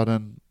of a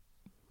sudden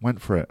went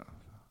for it.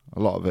 A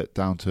lot of it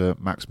down to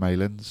Max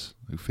Malins,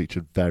 who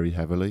featured very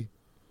heavily.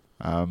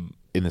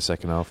 In the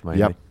second half, maybe.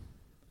 Yep.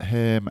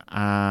 Him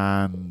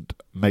and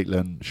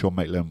Sean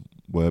Maitland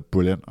were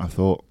brilliant, I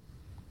thought.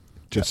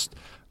 Just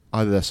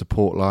either their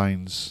support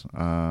lines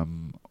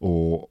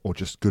or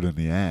just good in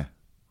the air.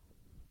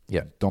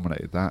 Yeah.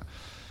 Dominated that.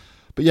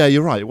 But yeah,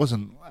 you're right. It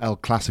wasn't El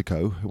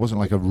Clasico. It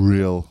wasn't like a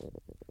real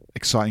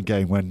exciting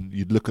game when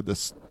you'd look at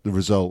the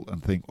result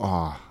and think,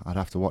 I'd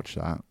have to watch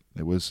that.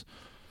 It was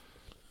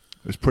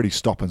pretty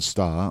stop and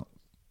start,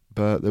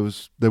 but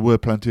there were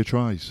plenty of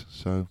tries.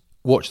 So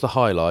watch the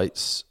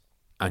highlights,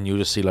 and you'll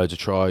just see loads of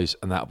tries,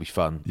 and that'll be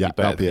fun. Yeah,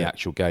 better than the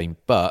actual game.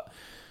 But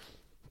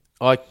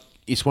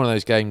it's one of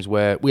those games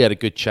where we had a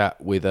good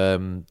chat with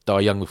Di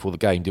Young before the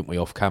game, didn't we,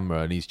 off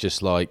camera? And he's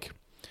just like,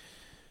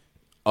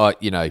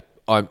 it's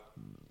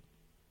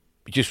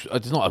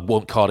not I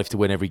want Cardiff to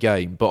win every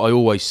game, but I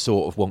always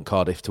sort of want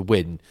Cardiff to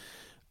win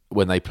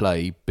when they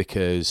play,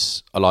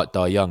 because I like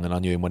Di Young and I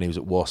knew him when he was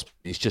at Wasp.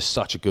 He's just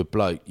such a good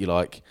bloke.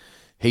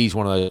 He's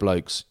one of those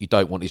blokes, you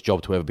don't want his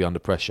job to ever be under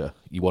pressure.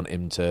 You want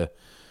him to...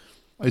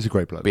 He's a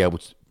great bloke. Be able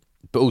to,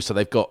 but also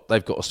they've got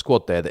a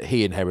squad there that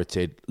he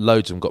inherited.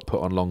 Loads of them got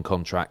put on long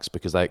contracts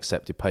because they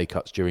accepted pay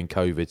cuts during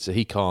COVID. So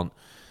he can't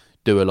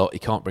do a lot. He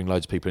can't bring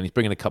loads of people in. He's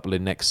bringing a couple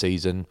in next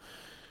season,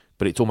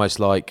 but it's almost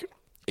like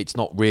it's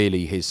not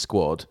really his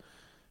squad.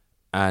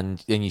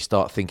 And then you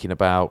start thinking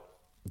about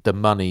the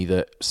money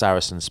that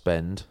Saracens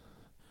spend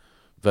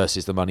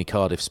versus the money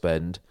Cardiff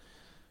spend.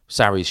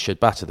 Sarries should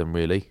batter them,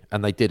 really,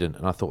 and they didn't.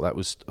 And I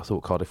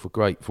thought Cardiff were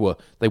great.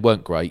 They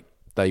weren't great.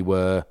 They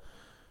were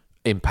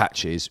in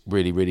patches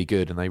really, really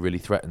good, and they really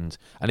threatened.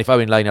 And if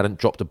Owen Lane hadn't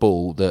dropped a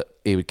ball that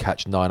he would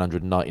catch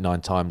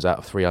 999 times out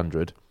of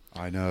 300,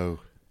 I know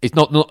it's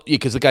not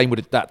because the game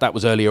would that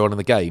was earlier on in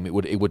the game. It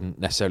wouldn't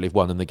necessarily have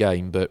won them the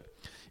game, but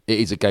it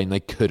is a game they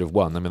could have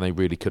won. I mean, they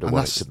really could have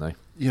won it, couldn't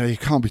they? You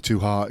can't be too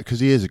hard because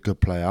he is a good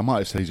player. I might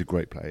have said he's a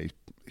great player. He's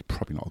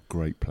probably not a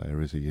great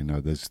player, is he?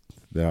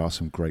 There are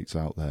some greats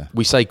out there.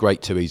 We say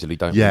great too easily,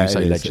 don't we? We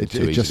say legend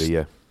too easily,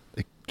 yeah.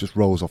 It just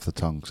rolls off the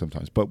tongue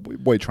sometimes. But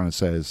what you're trying to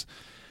say is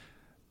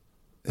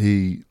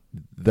he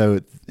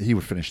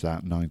would finish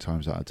that 9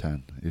 times out of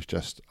 10. It's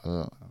just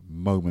a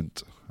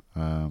moment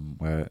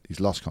where he's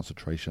lost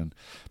concentration.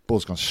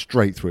 Ball's gone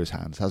straight through his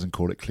hands. Hasn't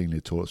caught it cleanly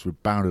at all. It's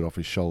rebounded off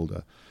his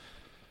shoulder.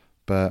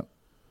 But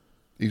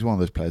he's one of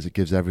those players that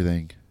gives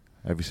everything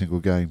every single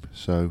game.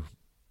 So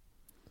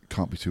it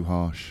can't be too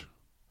harsh.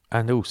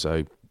 And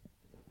also,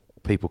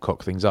 people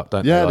cock things up,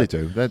 don't they? Yeah, they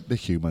do. They're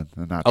human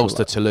and natural.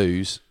 Ulster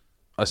Toulouse,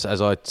 as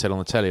I said on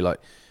the telly, like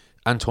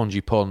Antoine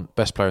Dupont,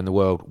 best player in the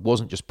world,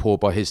 wasn't just poor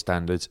by his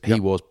standards.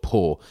 He was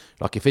poor.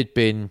 Like if it'd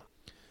been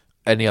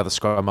any other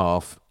scrum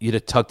half, you'd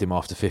have tugged him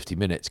after 50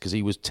 minutes because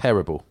he was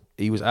terrible.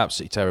 He was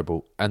absolutely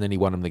terrible, and then he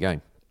won him the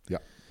game. Yeah.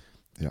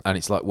 And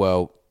it's like,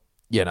 well,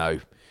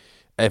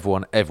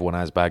 everyone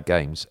has bad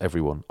games.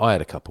 Everyone. I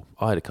had a couple,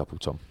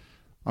 Tom.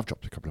 I've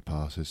dropped a couple of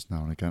passes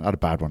now and again. I had a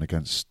bad one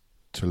against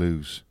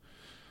Toulouse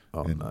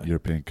in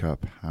European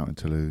Cup out in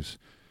Toulouse.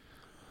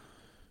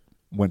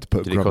 Went to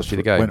put Did it cost you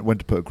the game? Went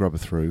to put a grubber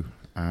through,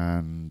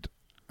 and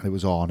it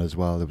was on as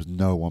well. There was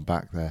no one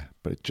back there,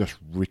 but it just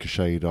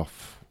ricocheted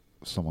off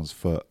someone's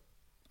foot,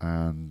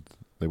 and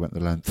they went the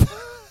length.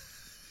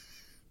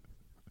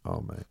 Oh,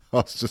 mate. I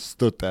was just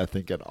stood there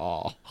thinking,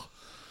 oh,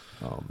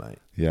 mate.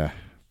 Yeah.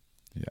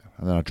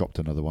 And then I dropped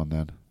another one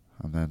then,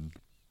 and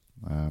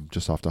then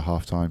just after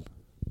half time,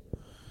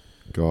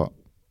 got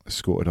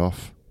escorted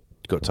off.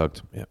 Got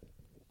tugged, yeah.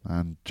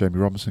 and Jamie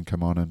Robinson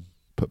come on and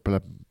put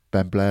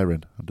Ben Blair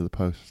in under the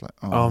post. It's like,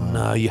 oh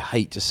no, you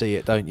hate to see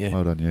it, don't you?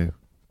 Well done, you.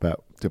 But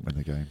didn't win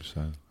the game,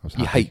 so I was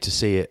happy. You hate to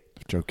see it.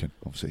 Joking,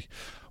 obviously.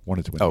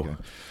 Wanted to win the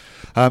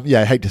game.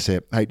 Yeah, hate to see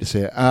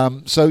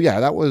it. So yeah,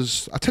 that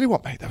was. I tell you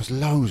what, mate, there was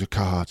loads of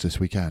cards this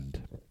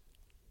weekend.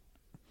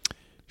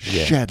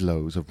 Yeah. Shed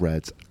loads of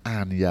reds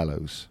and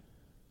yellows.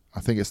 I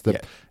think it's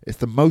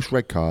the most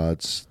red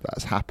cards that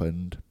has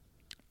happened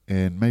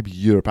in maybe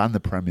Europe and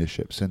the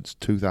Premiership since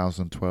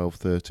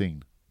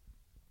 2012-13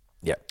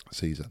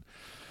 season.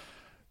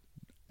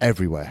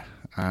 Everywhere,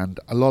 and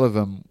a lot of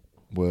them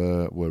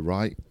were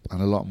right,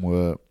 and a lot of them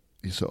were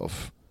you sort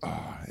of,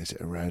 is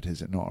it a red?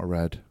 Is it not a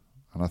red?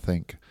 And I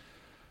think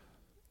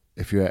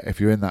if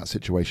you're in that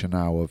situation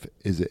now of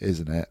is it,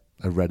 isn't it,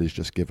 a red is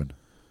just given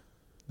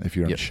if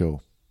you're unsure.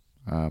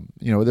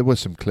 There were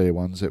some clear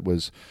ones. It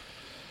was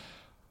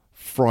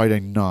Friday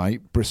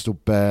night, Bristol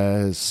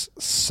Bears,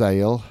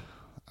 Sale,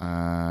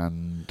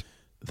 and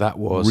that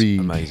was Reed.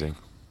 Amazing.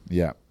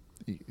 Yeah,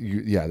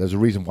 there's a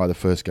reason why the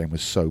first game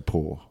was so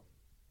poor,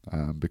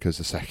 because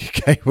the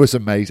second game was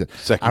amazing.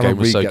 Second game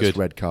was Reed so gets good.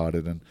 Red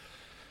carded, and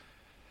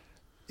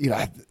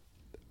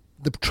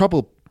the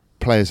trouble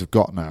players have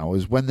got now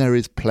is when there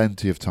is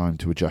plenty of time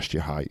to adjust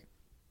your height,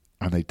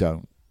 and they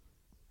don't.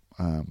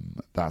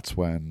 That's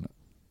when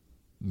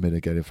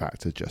mitigating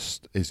factor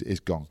just is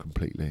gone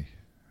completely.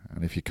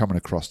 And if you're coming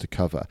across to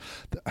cover,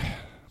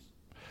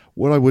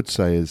 what I would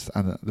say is,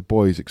 and the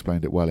boys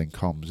explained it well in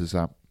comms, is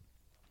that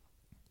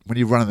when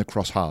you're running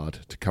across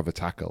hard to cover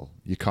tackle,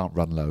 you can't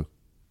run low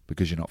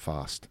because you're not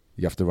fast.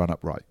 You have to run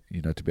upright,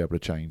 to be able to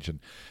change. And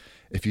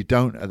if you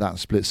don't at that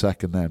split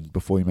second then,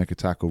 before you make a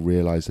tackle,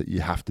 realise that you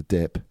have to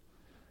dip,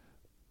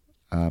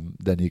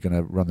 then you're going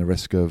to run the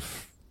risk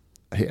of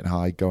hitting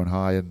high, going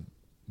high and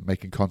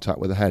making contact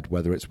with the head,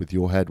 whether it's with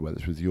your head, whether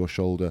it's with your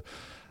shoulder,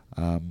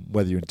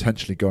 whether you're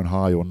intentionally going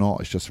high or not.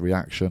 It's just a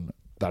reaction.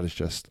 That is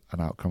just an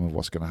outcome of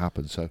what's going to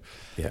happen. So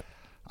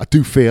I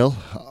do feel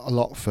a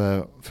lot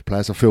for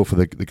players. I feel for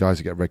the guys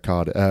that get red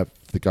card,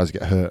 the guys that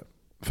get hurt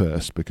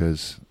first,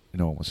 because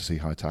no one wants to see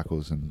high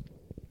tackles, and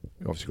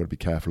you obviously got to be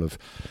careful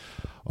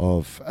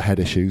of head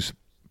issues.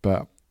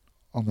 But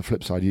on the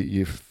flip side,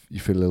 you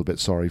feel a little bit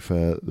sorry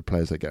for the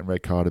players that get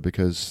red carded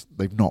because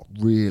they've not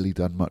really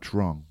done much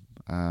wrong.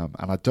 And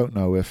I don't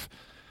know if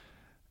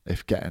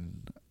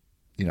getting,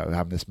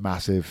 having this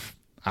massive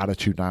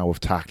attitude now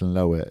of tackling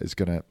lower is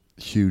going to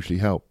hugely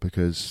help,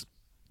 because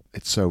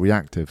it's so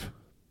reactive.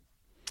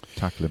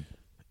 Tackling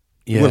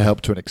will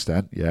help to an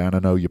extent, and I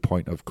know your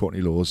point of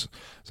Courtney Laws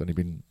has only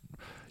been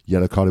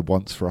yellow carded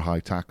once for a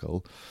high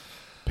tackle.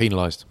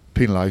 Penalised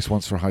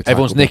once for a high tackle.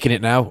 Everyone's nicking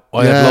it now.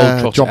 I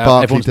had Lowell John out.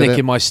 Barkley Everyone's did nicking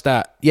it. my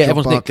stat. Yeah, John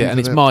everyone's nicked Barkley it, and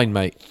did it's it. mine,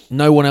 mate.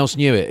 No one else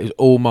knew it. It was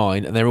all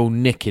mine, and they're all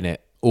nicking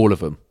it. All of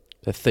them.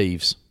 They're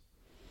thieves.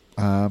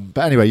 But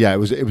anyway, it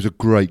was a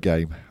great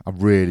game. I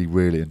really,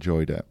 really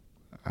enjoyed it.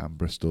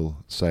 Bristol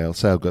Sale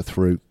got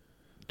through,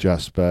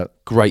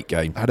 but great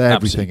game. Had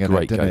everything in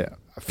great it, didn't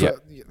game. it?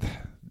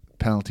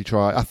 Penalty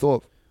try. I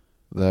thought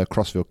the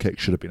crossfield kick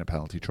should have been a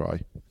penalty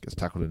try. Gets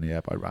tackled in the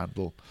air by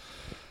Randall,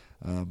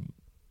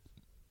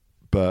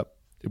 but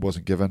it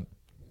wasn't given.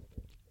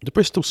 The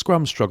Bristol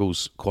scrum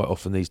struggles quite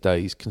often these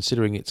days,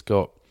 considering it's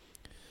got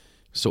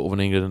sort of an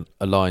England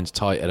alliance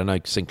tight. I know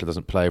Sinclair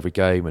doesn't play every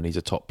game and he's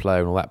a top player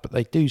and all that, but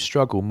they do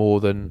struggle more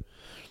than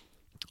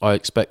I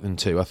expect them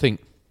to. I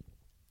think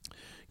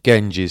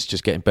Genge is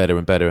just getting better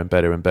and better and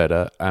better and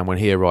better, and when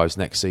he arrives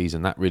next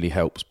season, that really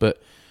helps.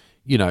 But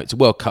it's a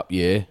World Cup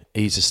year.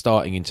 He's a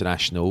starting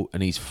international,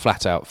 and he's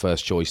flat out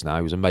first choice now.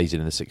 He was amazing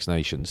in the Six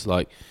Nations.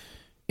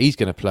 He's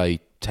going to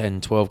play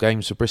 10, 12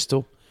 games for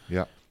Bristol.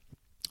 Yeah.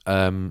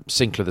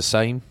 Sinclair the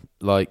same.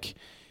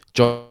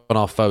 John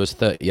Arfoe is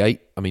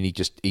 38. I mean,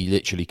 he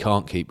literally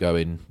can't keep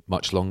going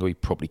much longer. He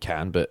probably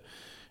can, but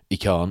he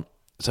can't.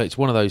 So it's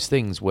one of those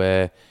things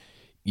where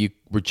you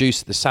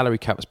reduce the salary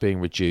cap's being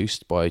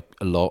reduced by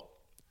a lot.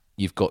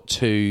 You've got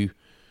two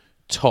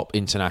top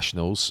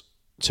internationals,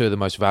 two of the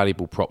most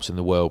valuable props in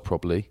the world,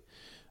 probably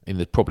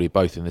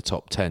both in the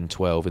top 10,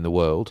 12 in the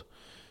world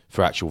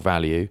for actual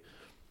value.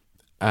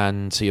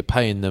 And so you're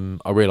paying them.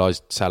 I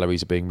realise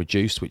salaries are being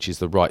reduced, which is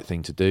the right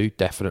thing to do,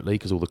 definitely,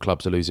 because all the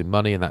clubs are losing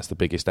money, and that's the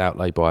biggest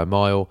outlay by a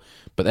mile.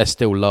 But they're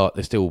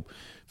still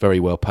very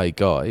well paid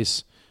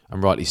guys,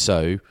 and rightly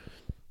so.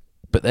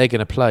 But they're going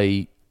to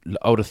play,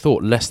 I would have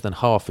thought, less than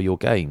half of your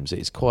games.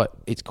 It's quite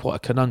a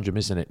conundrum,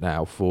 isn't it,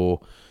 now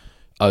for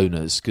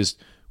owners? Because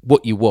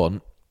what you really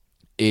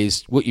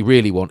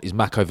want is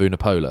Mako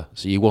Vunipola.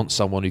 So you want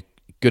someone who's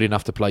good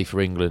enough to play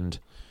for England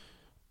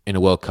in a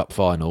World Cup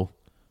final,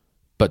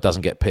 but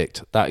doesn't get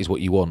picked. That is what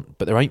you want.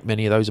 But there ain't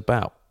many of those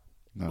about.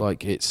 No.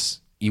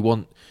 You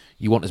want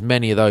as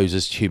many of those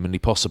as humanly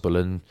possible,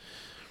 and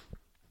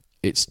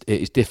it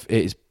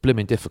is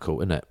blooming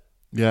difficult, isn't it?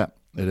 Yeah,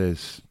 it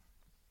is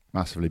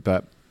massively.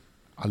 But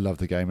I love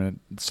the game, and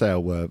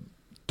Sale were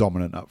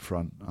dominant up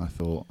front, I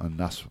thought, and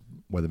that's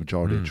where the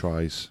majority of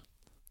tries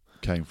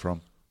came from.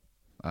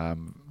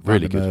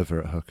 Really good.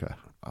 Merver at hooker.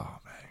 Oh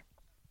man,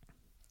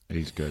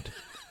 he's good.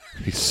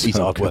 He's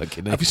hard good.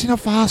 working. Have you seen how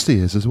fast he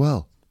is as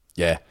well?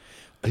 Yeah.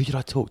 Who did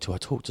I talk to? I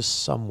talked to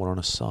someone on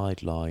a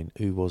sideline.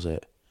 Who was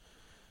it?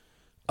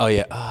 Oh,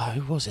 yeah.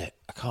 Who was it?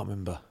 I can't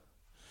remember.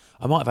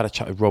 I might have had a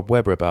chat with Rob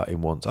Webber about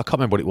him once. I can't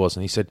remember what it was.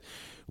 And he said,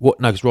 "What?"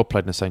 No, because Rob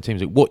played in the same team. He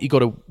said, What you got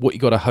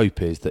to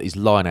hope is that his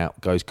line out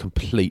goes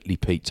completely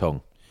Pete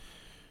Tong.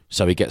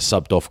 So he gets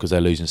subbed off because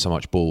they're losing so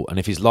much ball. And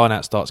if his line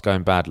out starts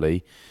going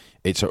badly,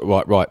 it's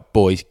right,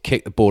 boys,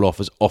 kick the ball off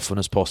as often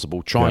as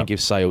possible. Try and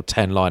give Sale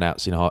 10 line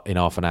outs in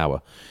half an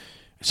hour.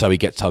 So he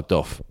gets tugged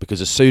off,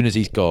 because as soon as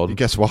he's gone,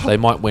 guess what? They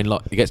might win.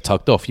 He gets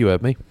tugged off. You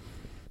heard me.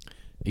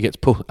 He gets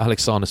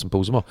Alex Sanderson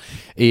pulls him off.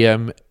 He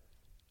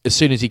as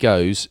soon as he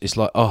goes, it's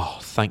like, oh,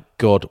 thank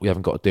God we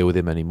haven't got to deal with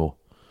him anymore.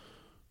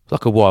 It's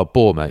like a wild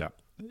boar, mate. Yeah.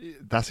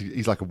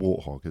 He's like a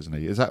warthog, isn't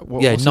he? Is that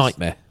what? Yeah,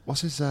 nightmare.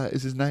 What's his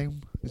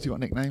name? Has he got a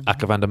nickname?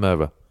 Akavander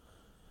Merva.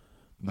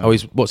 No. Oh,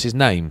 what's his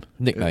name?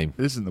 Nickname?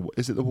 Is it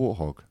the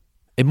warthog?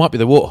 It might be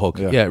the warthog.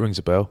 Yeah, it rings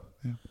a bell.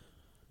 Yeah.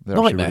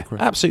 Nightmare,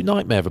 really absolute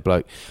nightmare of a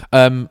bloke.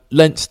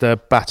 Leinster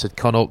battered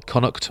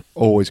Connacht.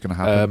 Always going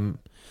to happen.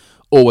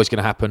 Always going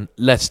to happen.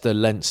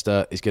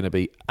 Leinster is going to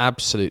be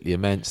absolutely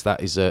immense.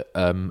 That is a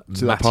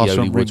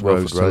Mattioli Woods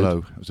Welford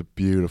Road. It was a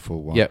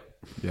beautiful one. Yep.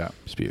 Yeah,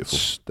 it's beautiful.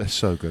 They're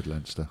so good,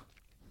 Leinster.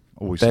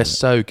 They're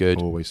so good.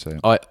 Always say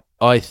it.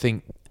 I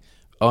think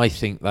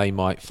they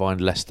might find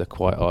Leicester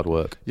quite hard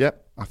work.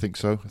 Yep, I think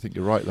so. I think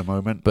you're right at the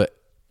moment. But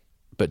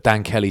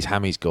Dan Kelly's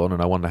hammy's gone,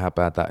 and I wonder how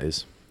bad that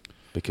is,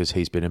 because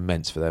he's been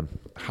immense for them.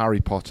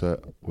 Harry Potter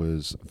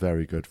was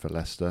very good for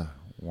Leicester.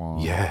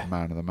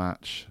 Man of the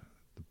match.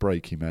 The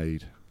break he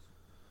made.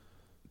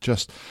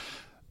 Just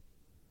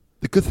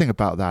the good thing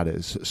about that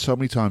is so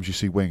many times you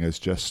see wingers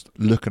just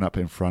looking up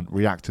in front,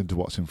 reacting to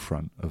what's in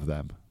front of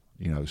them.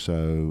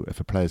 So if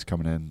a player's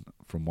coming in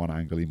from one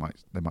angle, they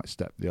might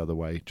step the other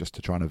way just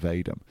to try and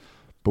evade him.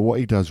 But what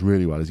he does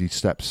really well is he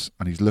steps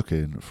and he's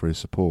looking for his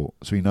support,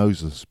 so he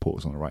knows the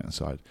support's on the right hand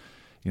side.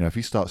 If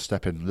he starts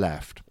stepping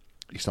left,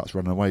 he starts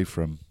running away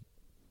from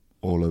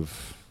all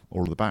of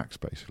the backs,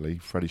 basically,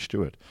 Freddie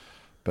Stewart.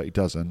 But he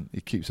doesn't.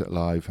 He keeps it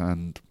live,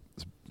 and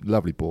it's a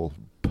lovely ball,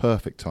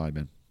 perfect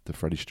timing to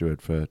Freddie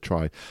Stewart for a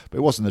try. But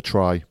it wasn't the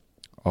try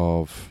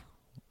of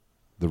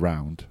the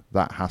round.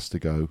 That has to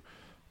go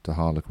to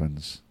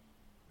Harlequins.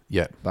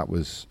 Yeah, that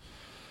was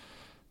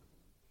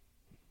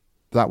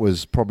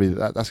probably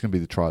that's going to be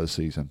the try of the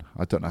season.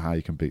 I don't know how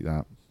you can beat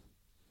that.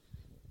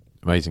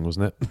 Amazing,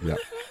 wasn't it? Yeah,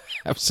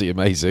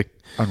 absolutely amazing.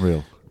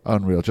 Unreal.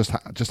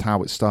 Just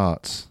how it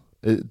starts.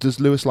 Does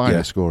Lewis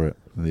Liner score it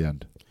in the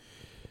end?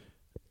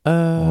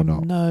 Or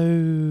not? No.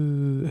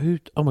 Who?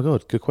 Oh my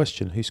God, good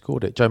question. Who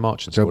scored it? Joe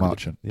Marchant. Joe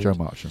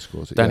Marchant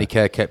scores it. Danny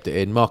Kerr kept it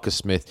in. Marcus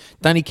Smith.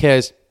 Danny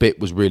Kerr's bit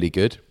was really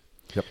good.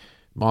 Yep.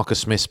 Marcus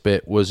Smith's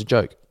bit was a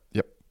joke.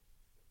 Yep. It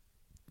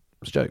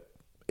was a joke.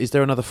 Is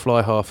there another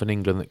fly half in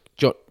England that?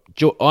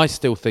 I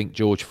still think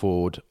George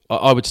Ford.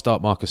 I would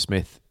start Marcus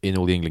Smith in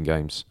all the England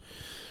games,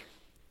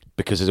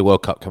 because there's a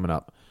World Cup coming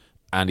up,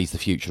 and he's the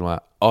future.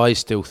 I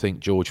still think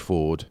George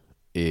Ford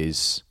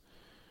is,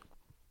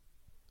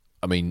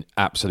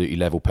 absolutely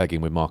level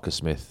pegging with Marcus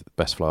Smith,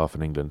 best fly half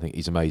in England. I think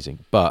he's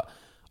amazing, but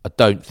I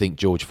don't think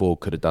George Ford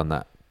could have done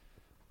that.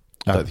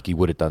 I don't think he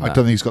would have done that. I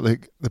don't think he's got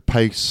the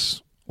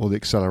pace or the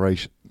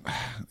acceleration.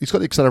 He's got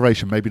the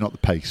acceleration, maybe not the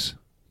pace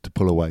to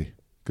pull away,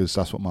 because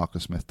that's what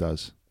Marcus Smith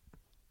does.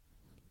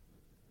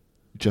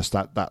 Just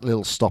that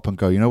little stop and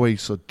go. Where he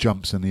sort of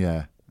jumps in the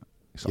air,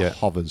 he sort of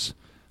hovers,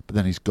 but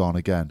then he's gone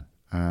again.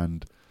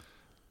 And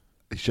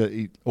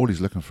all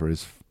he's looking for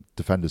is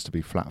defenders to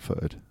be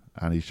flat-footed,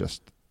 and he's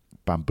just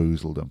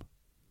bamboozled them.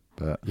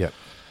 But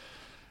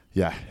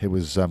yeah, it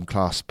was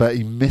class. But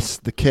he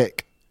missed the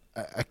kick.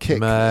 A kick,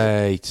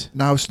 mate.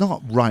 Now it's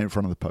not right in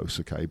front of the post,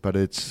 okay, but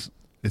it's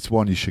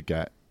one you should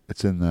get.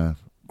 It's in the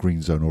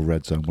green zone or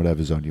red zone,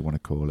 whatever zone you want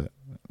to call it.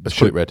 Let's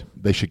put it red.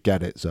 They should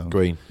get it zone.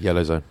 Green,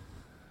 yellow zone.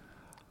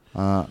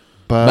 But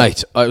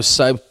mate, it was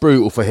so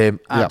brutal for him.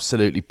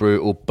 Absolutely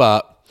brutal.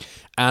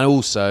 And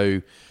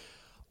also,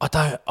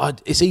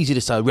 it's easy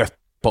to say ref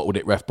bottled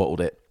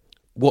it.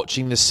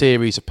 Watching the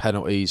series of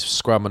penalties,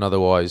 scrum and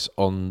otherwise,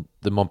 on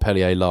the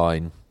Montpellier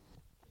line,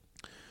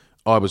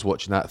 I was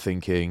watching that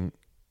thinking,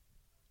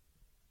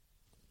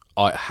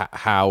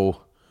 how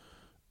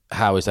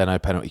is there no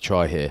penalty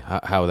try here?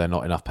 How are there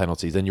not enough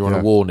penalties? Then you're on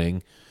a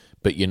warning,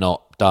 but you're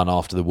not done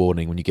after the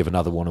warning when you give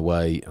another one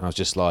away. And I was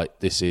just like,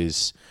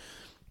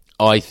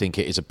 I think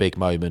it is a big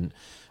moment.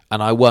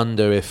 And I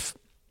wonder if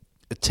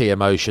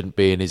TMO shouldn't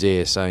be in his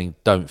ear saying,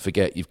 don't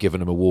forget you've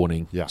given him a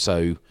warning. Yeah.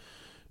 So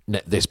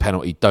this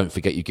penalty, don't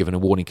forget you've given a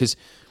warning. Because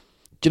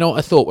do you know what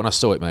I thought when I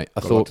saw it, mate? I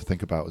thought, a lot to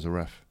think about as a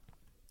ref.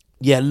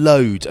 Yeah,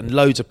 loads and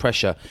loads of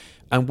pressure.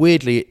 And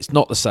weirdly, it's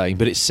not the same,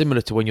 but it's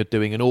similar to when you're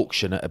doing an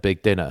auction at a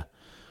big dinner.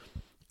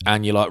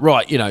 And you're like,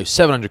 right,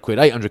 700 quid,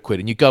 800 quid,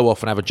 and you go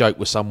off and have a joke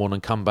with someone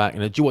and come back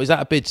and, do you what, is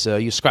that a bid, sir?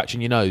 You're scratching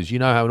your nose. You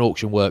know how an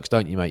auction works,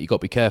 don't you, mate? You've got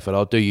to be careful.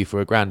 I'll do you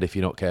for £1,000 if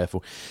you're not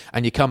careful.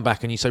 And you come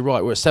back and you say,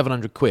 right, we're at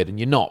 700 quid, and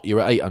you're not.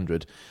 You're at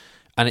 800.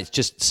 And it's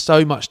just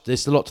so much,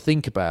 there's a lot to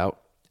think about,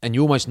 and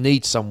you almost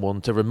need someone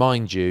to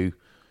remind you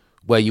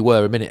where you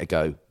were a minute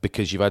ago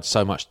because you've had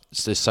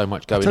there's so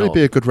much going I'll tell you, on.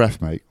 be a good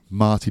ref, mate.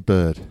 Marty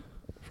Bird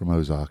from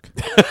Ozark.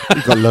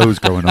 He's got loads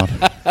going on.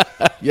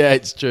 Yeah,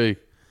 it's true.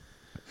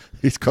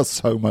 He's got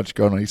so much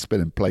going on. He's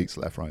spinning plates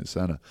left, right, and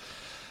centre.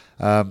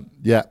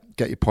 Yeah,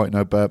 get your point,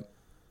 no, but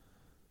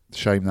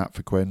shame that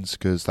for Quins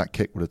because that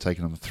kick would have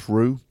taken them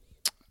through.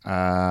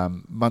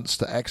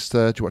 Munster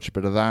Exeter, do you watch a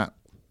bit of that?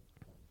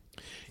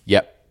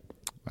 Yep.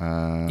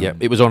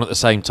 It was on at the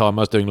same time.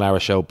 I was doing La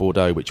Rochelle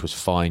Bordeaux, which was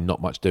fine.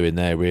 Not much doing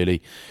there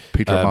really.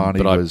 Peter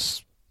Armani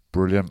was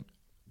brilliant.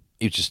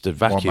 He was just a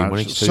vacuum.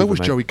 When So was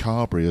Joey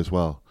Carberry as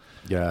well.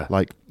 Yeah,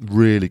 like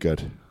really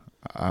good.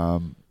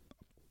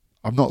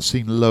 I've not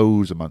seen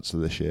loads of Munster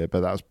this year,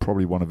 but that was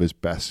probably one of his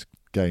best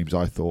games,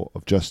 I thought,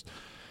 of just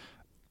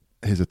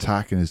his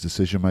attack and his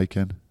decision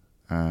making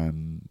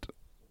and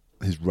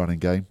his running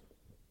game.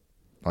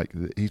 Like,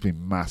 he's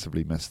been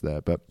massively missed there,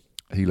 but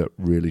he looked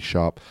really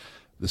sharp.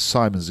 The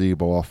Simon Zebo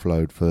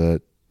offload for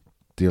the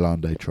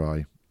Diolande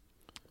try,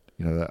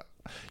 you know, that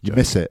you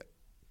miss it.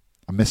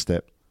 I missed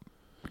it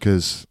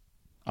because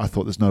I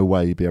thought there's no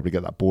way he'd be able to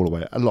get that ball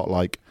away. A lot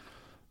like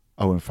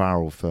Owen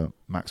Farrell for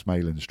Max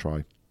Malin's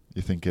try.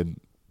 You're thinking,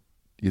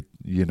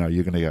 you know,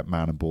 you're going to get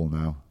man and ball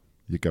now.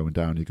 You're going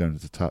down, you're going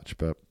into touch,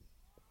 but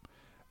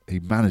he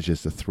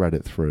manages to thread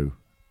it through,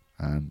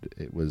 and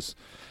it was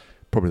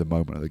probably the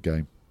moment of the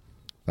game.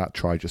 That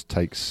try just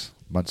takes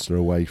Munster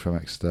away from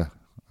Exeter,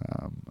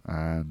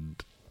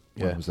 and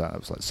when was that? It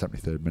was like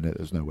 73rd minute.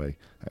 There's no way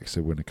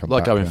Exeter wouldn't come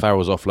like back. Owen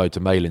Farrell's offload to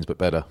Malin's, but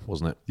better,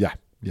 wasn't it? Yeah,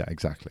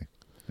 exactly.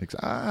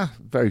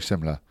 Very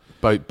similar.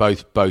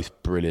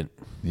 Both brilliant.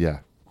 Yeah,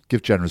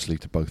 give generously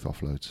to both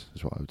offloads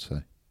is what I would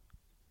say.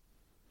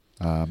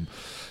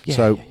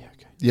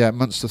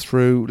 Munster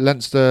through.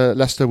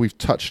 Leicester we've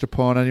touched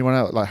upon. Anyone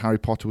else? Like Harry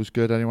Potter was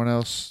good. Anyone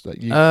else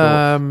that you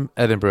thought?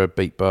 Edinburgh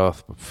beat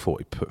Bath.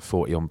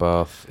 40 on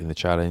Bath in the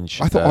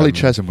challenge. I thought Ollie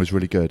Chesham was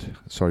really good.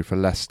 Sorry, for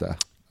Leicester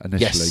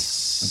initially,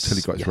 until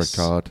he got his red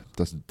card.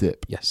 Doesn't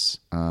dip. Yes.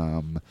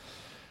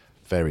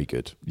 Very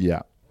good.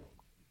 Yeah.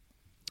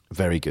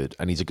 Very good.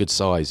 And he's a good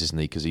size, isn't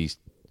he? Because he's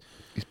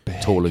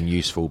tall and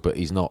useful, but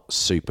he's not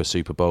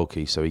super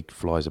bulky, so he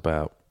flies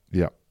about.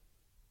 Yeah.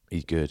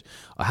 He's good.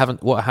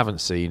 What I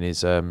haven't seen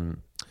is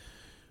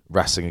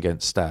Racing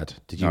against Stad.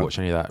 Did you watch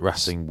any of that?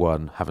 Racing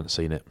won. Haven't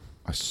seen it.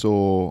 I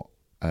saw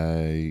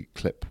a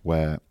clip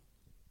where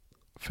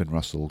Finn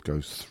Russell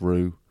goes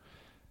through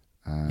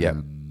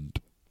and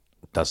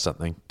does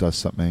something.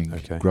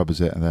 Okay.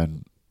 Grubbers it, and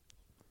then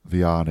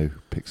Vianu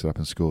picks it up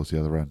and scores the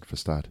other end for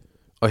Stad.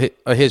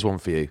 Here's one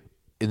for you.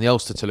 In the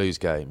Ulster-Toulouse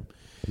game,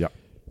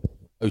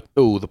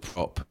 O'Toole, the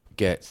prop,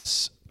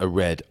 gets a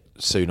red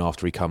soon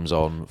after he comes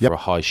on for a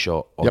high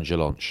shot on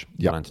Jelonch,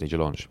 on Anthony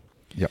Jelonch.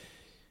 Yep.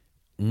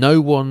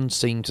 No one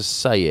seemed to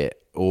say it,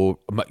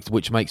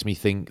 which makes me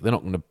think they're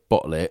not going to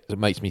bottle it. It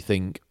makes me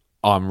think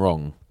I'm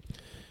wrong.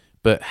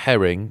 But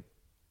Herring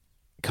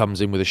comes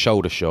in with a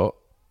shoulder shot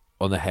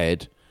on the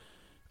head,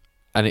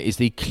 and it is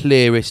the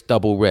clearest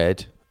double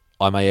red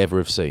I may ever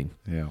have seen.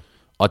 Yeah.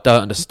 I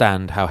don't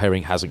understand how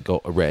Herring hasn't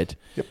got a red.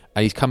 Yep.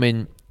 And he's come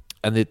in,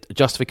 and the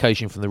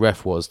justification from the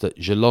ref was that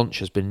Jelonch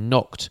has been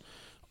knocked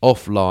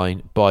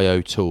offline by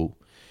O'Toole.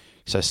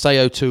 So say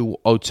O'Toole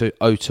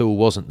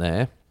wasn't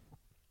there,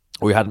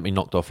 or he hadn't been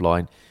knocked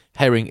offline,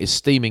 Herring is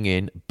steaming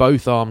in,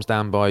 both arms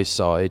down by his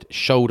side,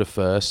 shoulder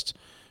first,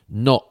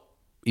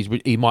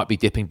 he might be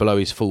dipping below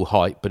his full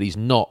height, but he's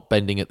not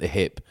bending at the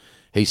hip.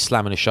 He's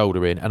slamming a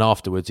shoulder in, and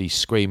afterwards he's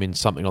screaming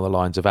something on the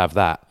lines of "have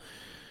that."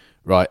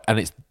 Right, and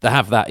it's the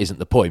 "have that" isn't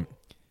the point.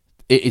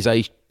 It is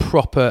a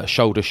proper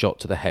shoulder shot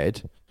to the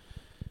head,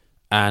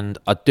 and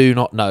I do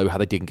not know how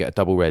they didn't get a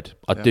double red.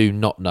 I do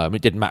not know. I mean,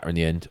 it didn't matter in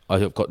the end.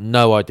 I've got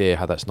no idea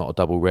how that's not a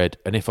double red.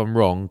 And if I'm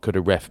wrong, could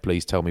a ref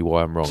please tell me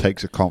why I'm wrong? It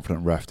takes a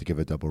confident ref to give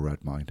a double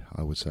red, mind,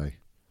 I would say.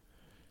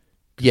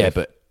 Yeah,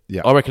 but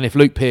I reckon if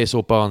Luke Pearce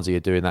or Barnsley are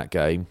doing that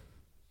game,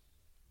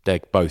 they're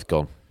both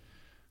gone.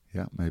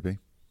 Yeah, maybe.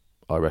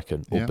 I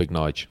reckon. Or Big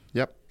Nige.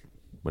 Yep.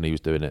 When he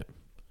was doing it.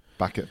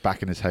 Back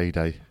in his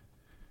heyday.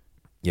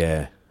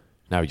 Yeah.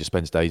 Now he just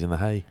spends days in the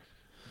hay.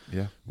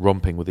 Yeah.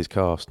 Romping with his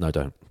calves. No,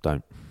 don't.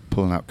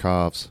 Pulling out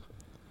calves.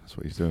 That's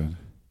what he's doing.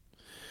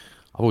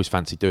 I've always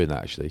fancied doing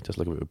that, actually. It does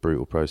look a bit of a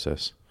brutal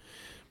process.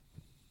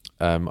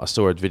 I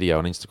saw a video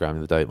on Instagram the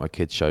other day that my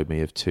kids showed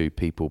me of two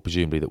people,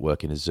 presumably that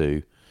work in a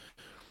zoo,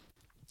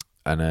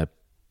 and a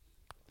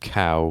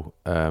cow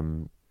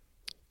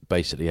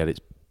basically had its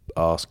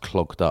arse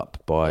clogged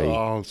up by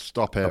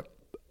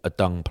a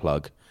dung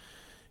plug.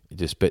 It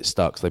just a bit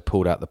stuck, so they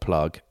pulled out the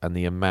plug, and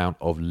the amount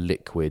of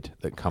liquid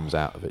that comes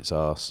out of its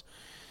arse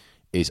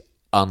is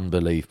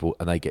unbelievable,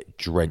 and they get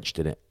drenched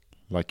in it.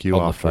 Like you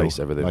on after, the face,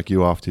 everything. Like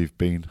you after you've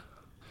been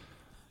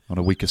on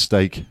a week of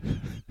steak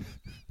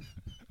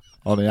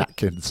on the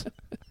Atkins.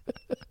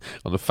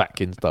 On the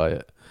Fatkins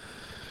diet.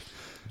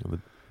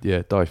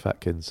 Die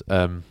Fatkins.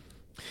 So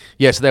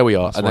there we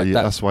are.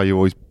 That's why you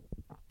always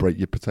break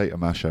your potato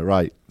masher.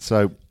 Right,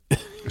 so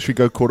should we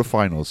go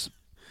quarterfinals?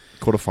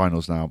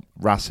 Quarterfinals now.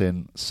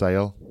 Racing,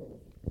 Sale.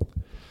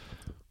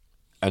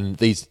 And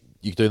these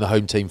you're doing the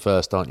home team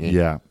first, aren't you?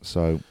 Yeah,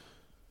 so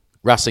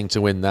Racing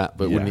to win that,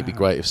 but wouldn't it be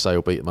great if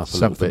Sale beat them up a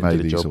little bit and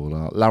did a job? all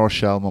are. La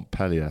Rochelle,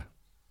 Montpellier.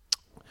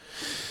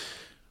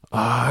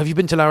 Have you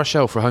been to La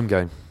Rochelle for a home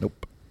game?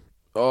 Nope.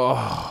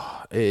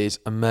 Oh, it is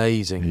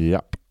amazing.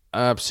 Yep.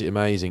 Absolutely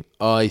amazing.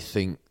 I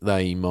think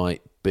they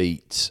might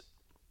beat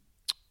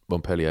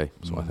Montpellier.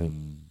 That's what I think.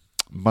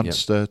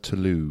 Munster,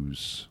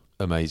 Toulouse.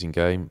 Amazing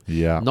game.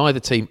 Yeah. Neither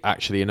team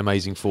actually in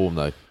amazing form,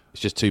 though.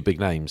 It's just two big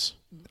names.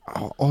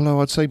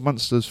 Although I'd say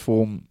Munster's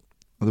form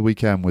of the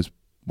weekend was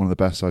one of the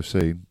best I've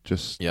seen.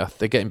 Yeah,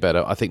 they're getting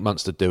better. I think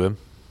Munster do them.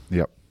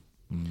 Yep.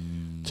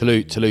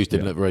 Toulouse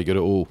didn't look very good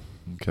at all.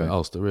 Okay.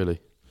 Ulster, really.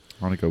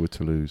 I'm going to go with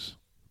Toulouse.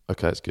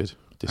 Okay, that's good.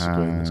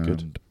 Disagreeing, that's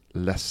good.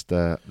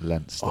 Leicester,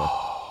 Leinster.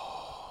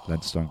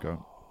 Leinster, I'm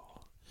going.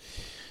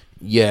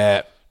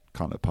 Yeah.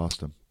 Can't look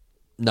past them.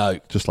 No.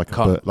 Just like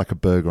a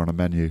burger on a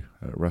menu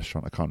at a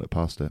restaurant. I can't look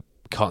past it.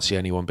 Can't see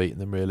anyone beating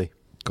them, really.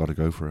 Got to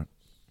go for it.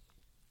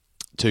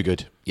 Too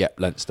good. Yep,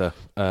 Leinster.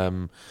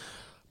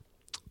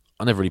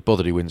 I never really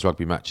bothered who wins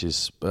rugby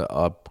matches, but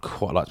I'd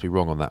quite like to be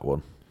wrong on that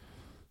one.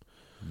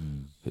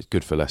 It's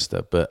good for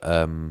Leicester, but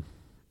and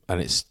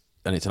it's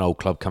an old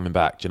club coming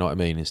back. Do you know what I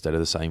mean? Instead of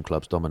the same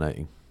clubs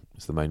dominating,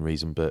 it's the main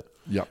reason. But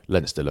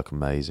Leinster look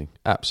amazing,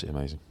 absolutely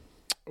amazing.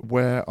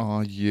 Where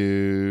are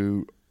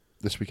you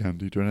this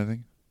weekend? Are you doing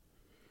anything?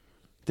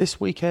 This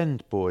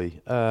weekend, boy,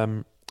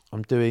 I'm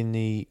doing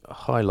the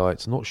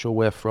highlights. I'm not sure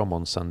where from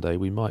on Sunday.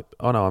 We might.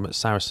 Oh no, I'm at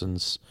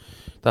Saracens.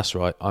 That's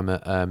right. I'm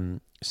at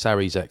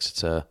Sarries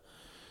Exeter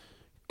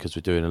because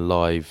we're doing a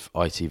live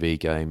ITV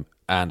game,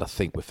 and I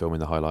think we're filming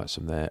the highlights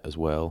from there as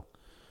well.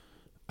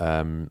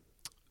 And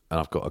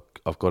I've got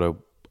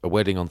a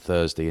wedding on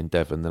Thursday in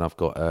Devon. Then I've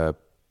got a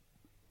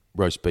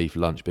roast beef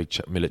lunch, big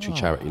military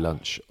charity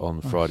lunch on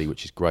Friday,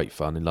 which is great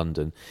fun in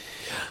London.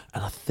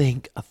 And I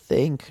think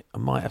I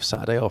might have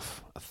Saturday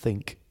off. I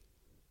think,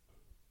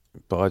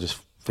 but I just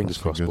fingers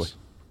crossed, boy.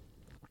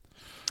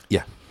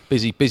 Yeah,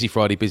 busy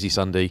Friday, busy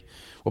Sunday.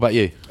 What about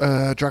you?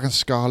 Dragons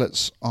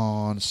Scarlets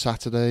on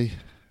Saturday,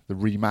 the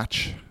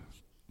rematch.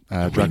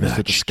 Dragons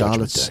did the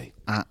Scarlets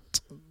at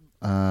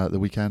the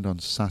weekend on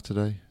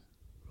Saturday.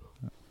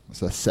 That's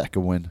their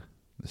second win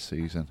this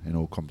season in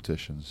all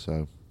competitions,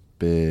 so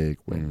big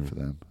win for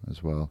them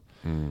as well.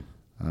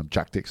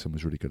 Jack Dixon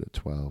was really good at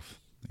 12.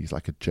 He's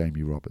like a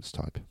Jamie Roberts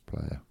type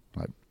player.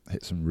 Like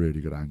hit some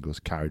really good angles,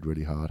 carried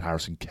really hard.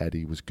 Harrison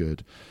Keddy was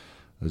good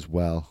as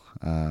well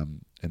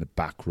in the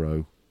back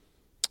row.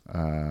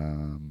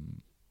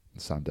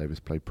 Sam Davis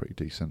played pretty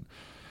decent.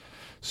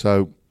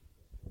 So,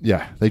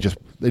 yeah, they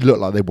looked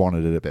like they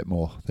wanted it a bit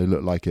more. They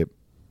looked like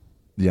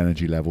the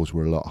energy levels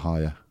were a lot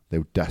higher. They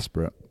were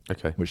desperate,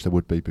 which they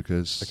would be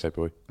because it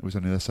was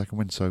only their second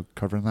win, so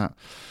covering that.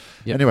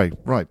 Yep. Anyway,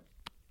 right,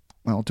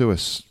 that'll do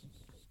us,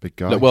 big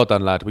guy. Look, well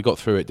done, lad. We got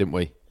through it, didn't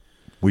we?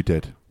 We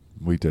did.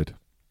 We got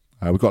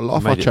a lot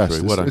off our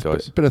chest. Well done,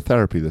 guys. A bit of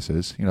therapy, this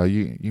is. You know,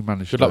 you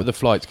managed Good luck with the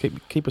flights.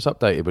 Keep us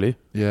updated, will you?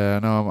 Yeah,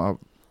 no,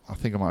 I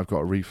think I might have got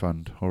a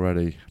refund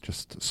already,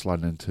 just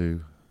sliding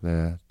into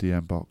their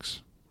DM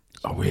box.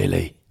 Oh,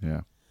 really?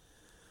 Yeah.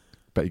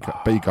 Bet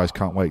you guys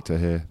can't wait to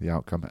hear the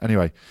outcome.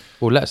 Anyway.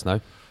 Well, let us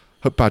know.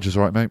 Hope Badger's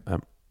all right, mate.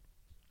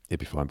 He'll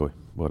be fine, boy.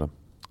 Well done.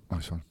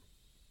 Nice one.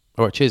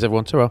 All right, cheers,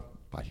 everyone. Ta-ra.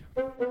 Bye.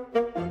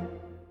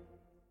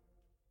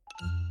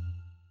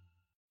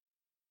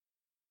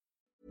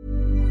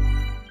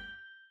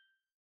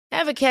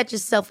 Ever catch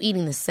yourself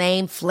eating the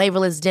same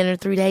flavorless dinner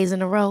 3 days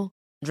in a row?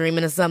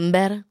 Dreaming of something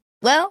better?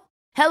 Well,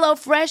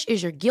 HelloFresh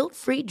is your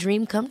guilt-free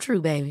dream come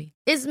true, baby.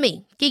 It's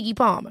me, Keke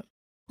Palmer.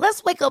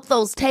 Let's wake up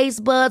those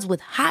taste buds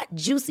with hot,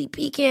 juicy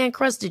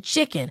pecan-crusted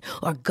chicken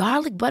or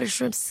garlic butter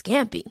shrimp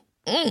scampi.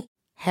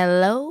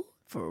 Hello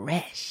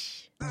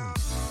Fresh.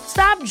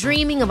 Stop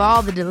dreaming of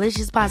all the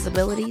delicious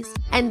possibilities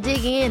and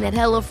dig in at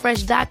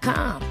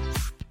HelloFresh.com.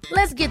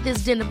 Let's get this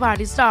dinner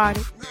party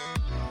started.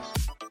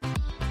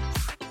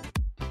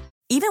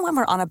 Even when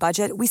we're on a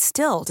budget, we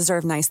still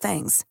deserve nice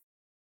things.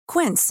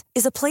 Quince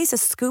is a place to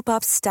scoop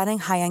up stunning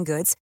high-end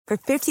goods for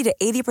 50 to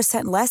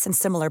 80% less than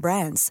similar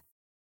brands.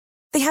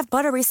 They have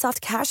buttery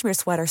soft cashmere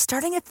sweaters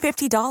starting at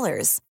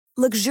 $50,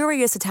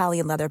 luxurious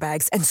Italian leather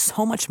bags, and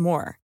so much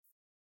more.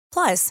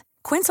 Plus,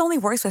 Quince only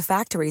works with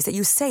factories that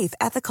use safe,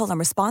 ethical, and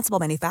responsible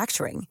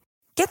manufacturing.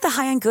 Get the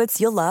high-end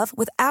goods you'll love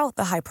without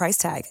the high price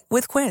tag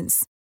with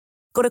Quince.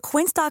 Go to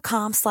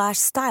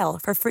quince.com/style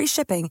for free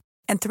shipping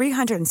and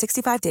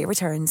 365-day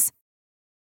returns.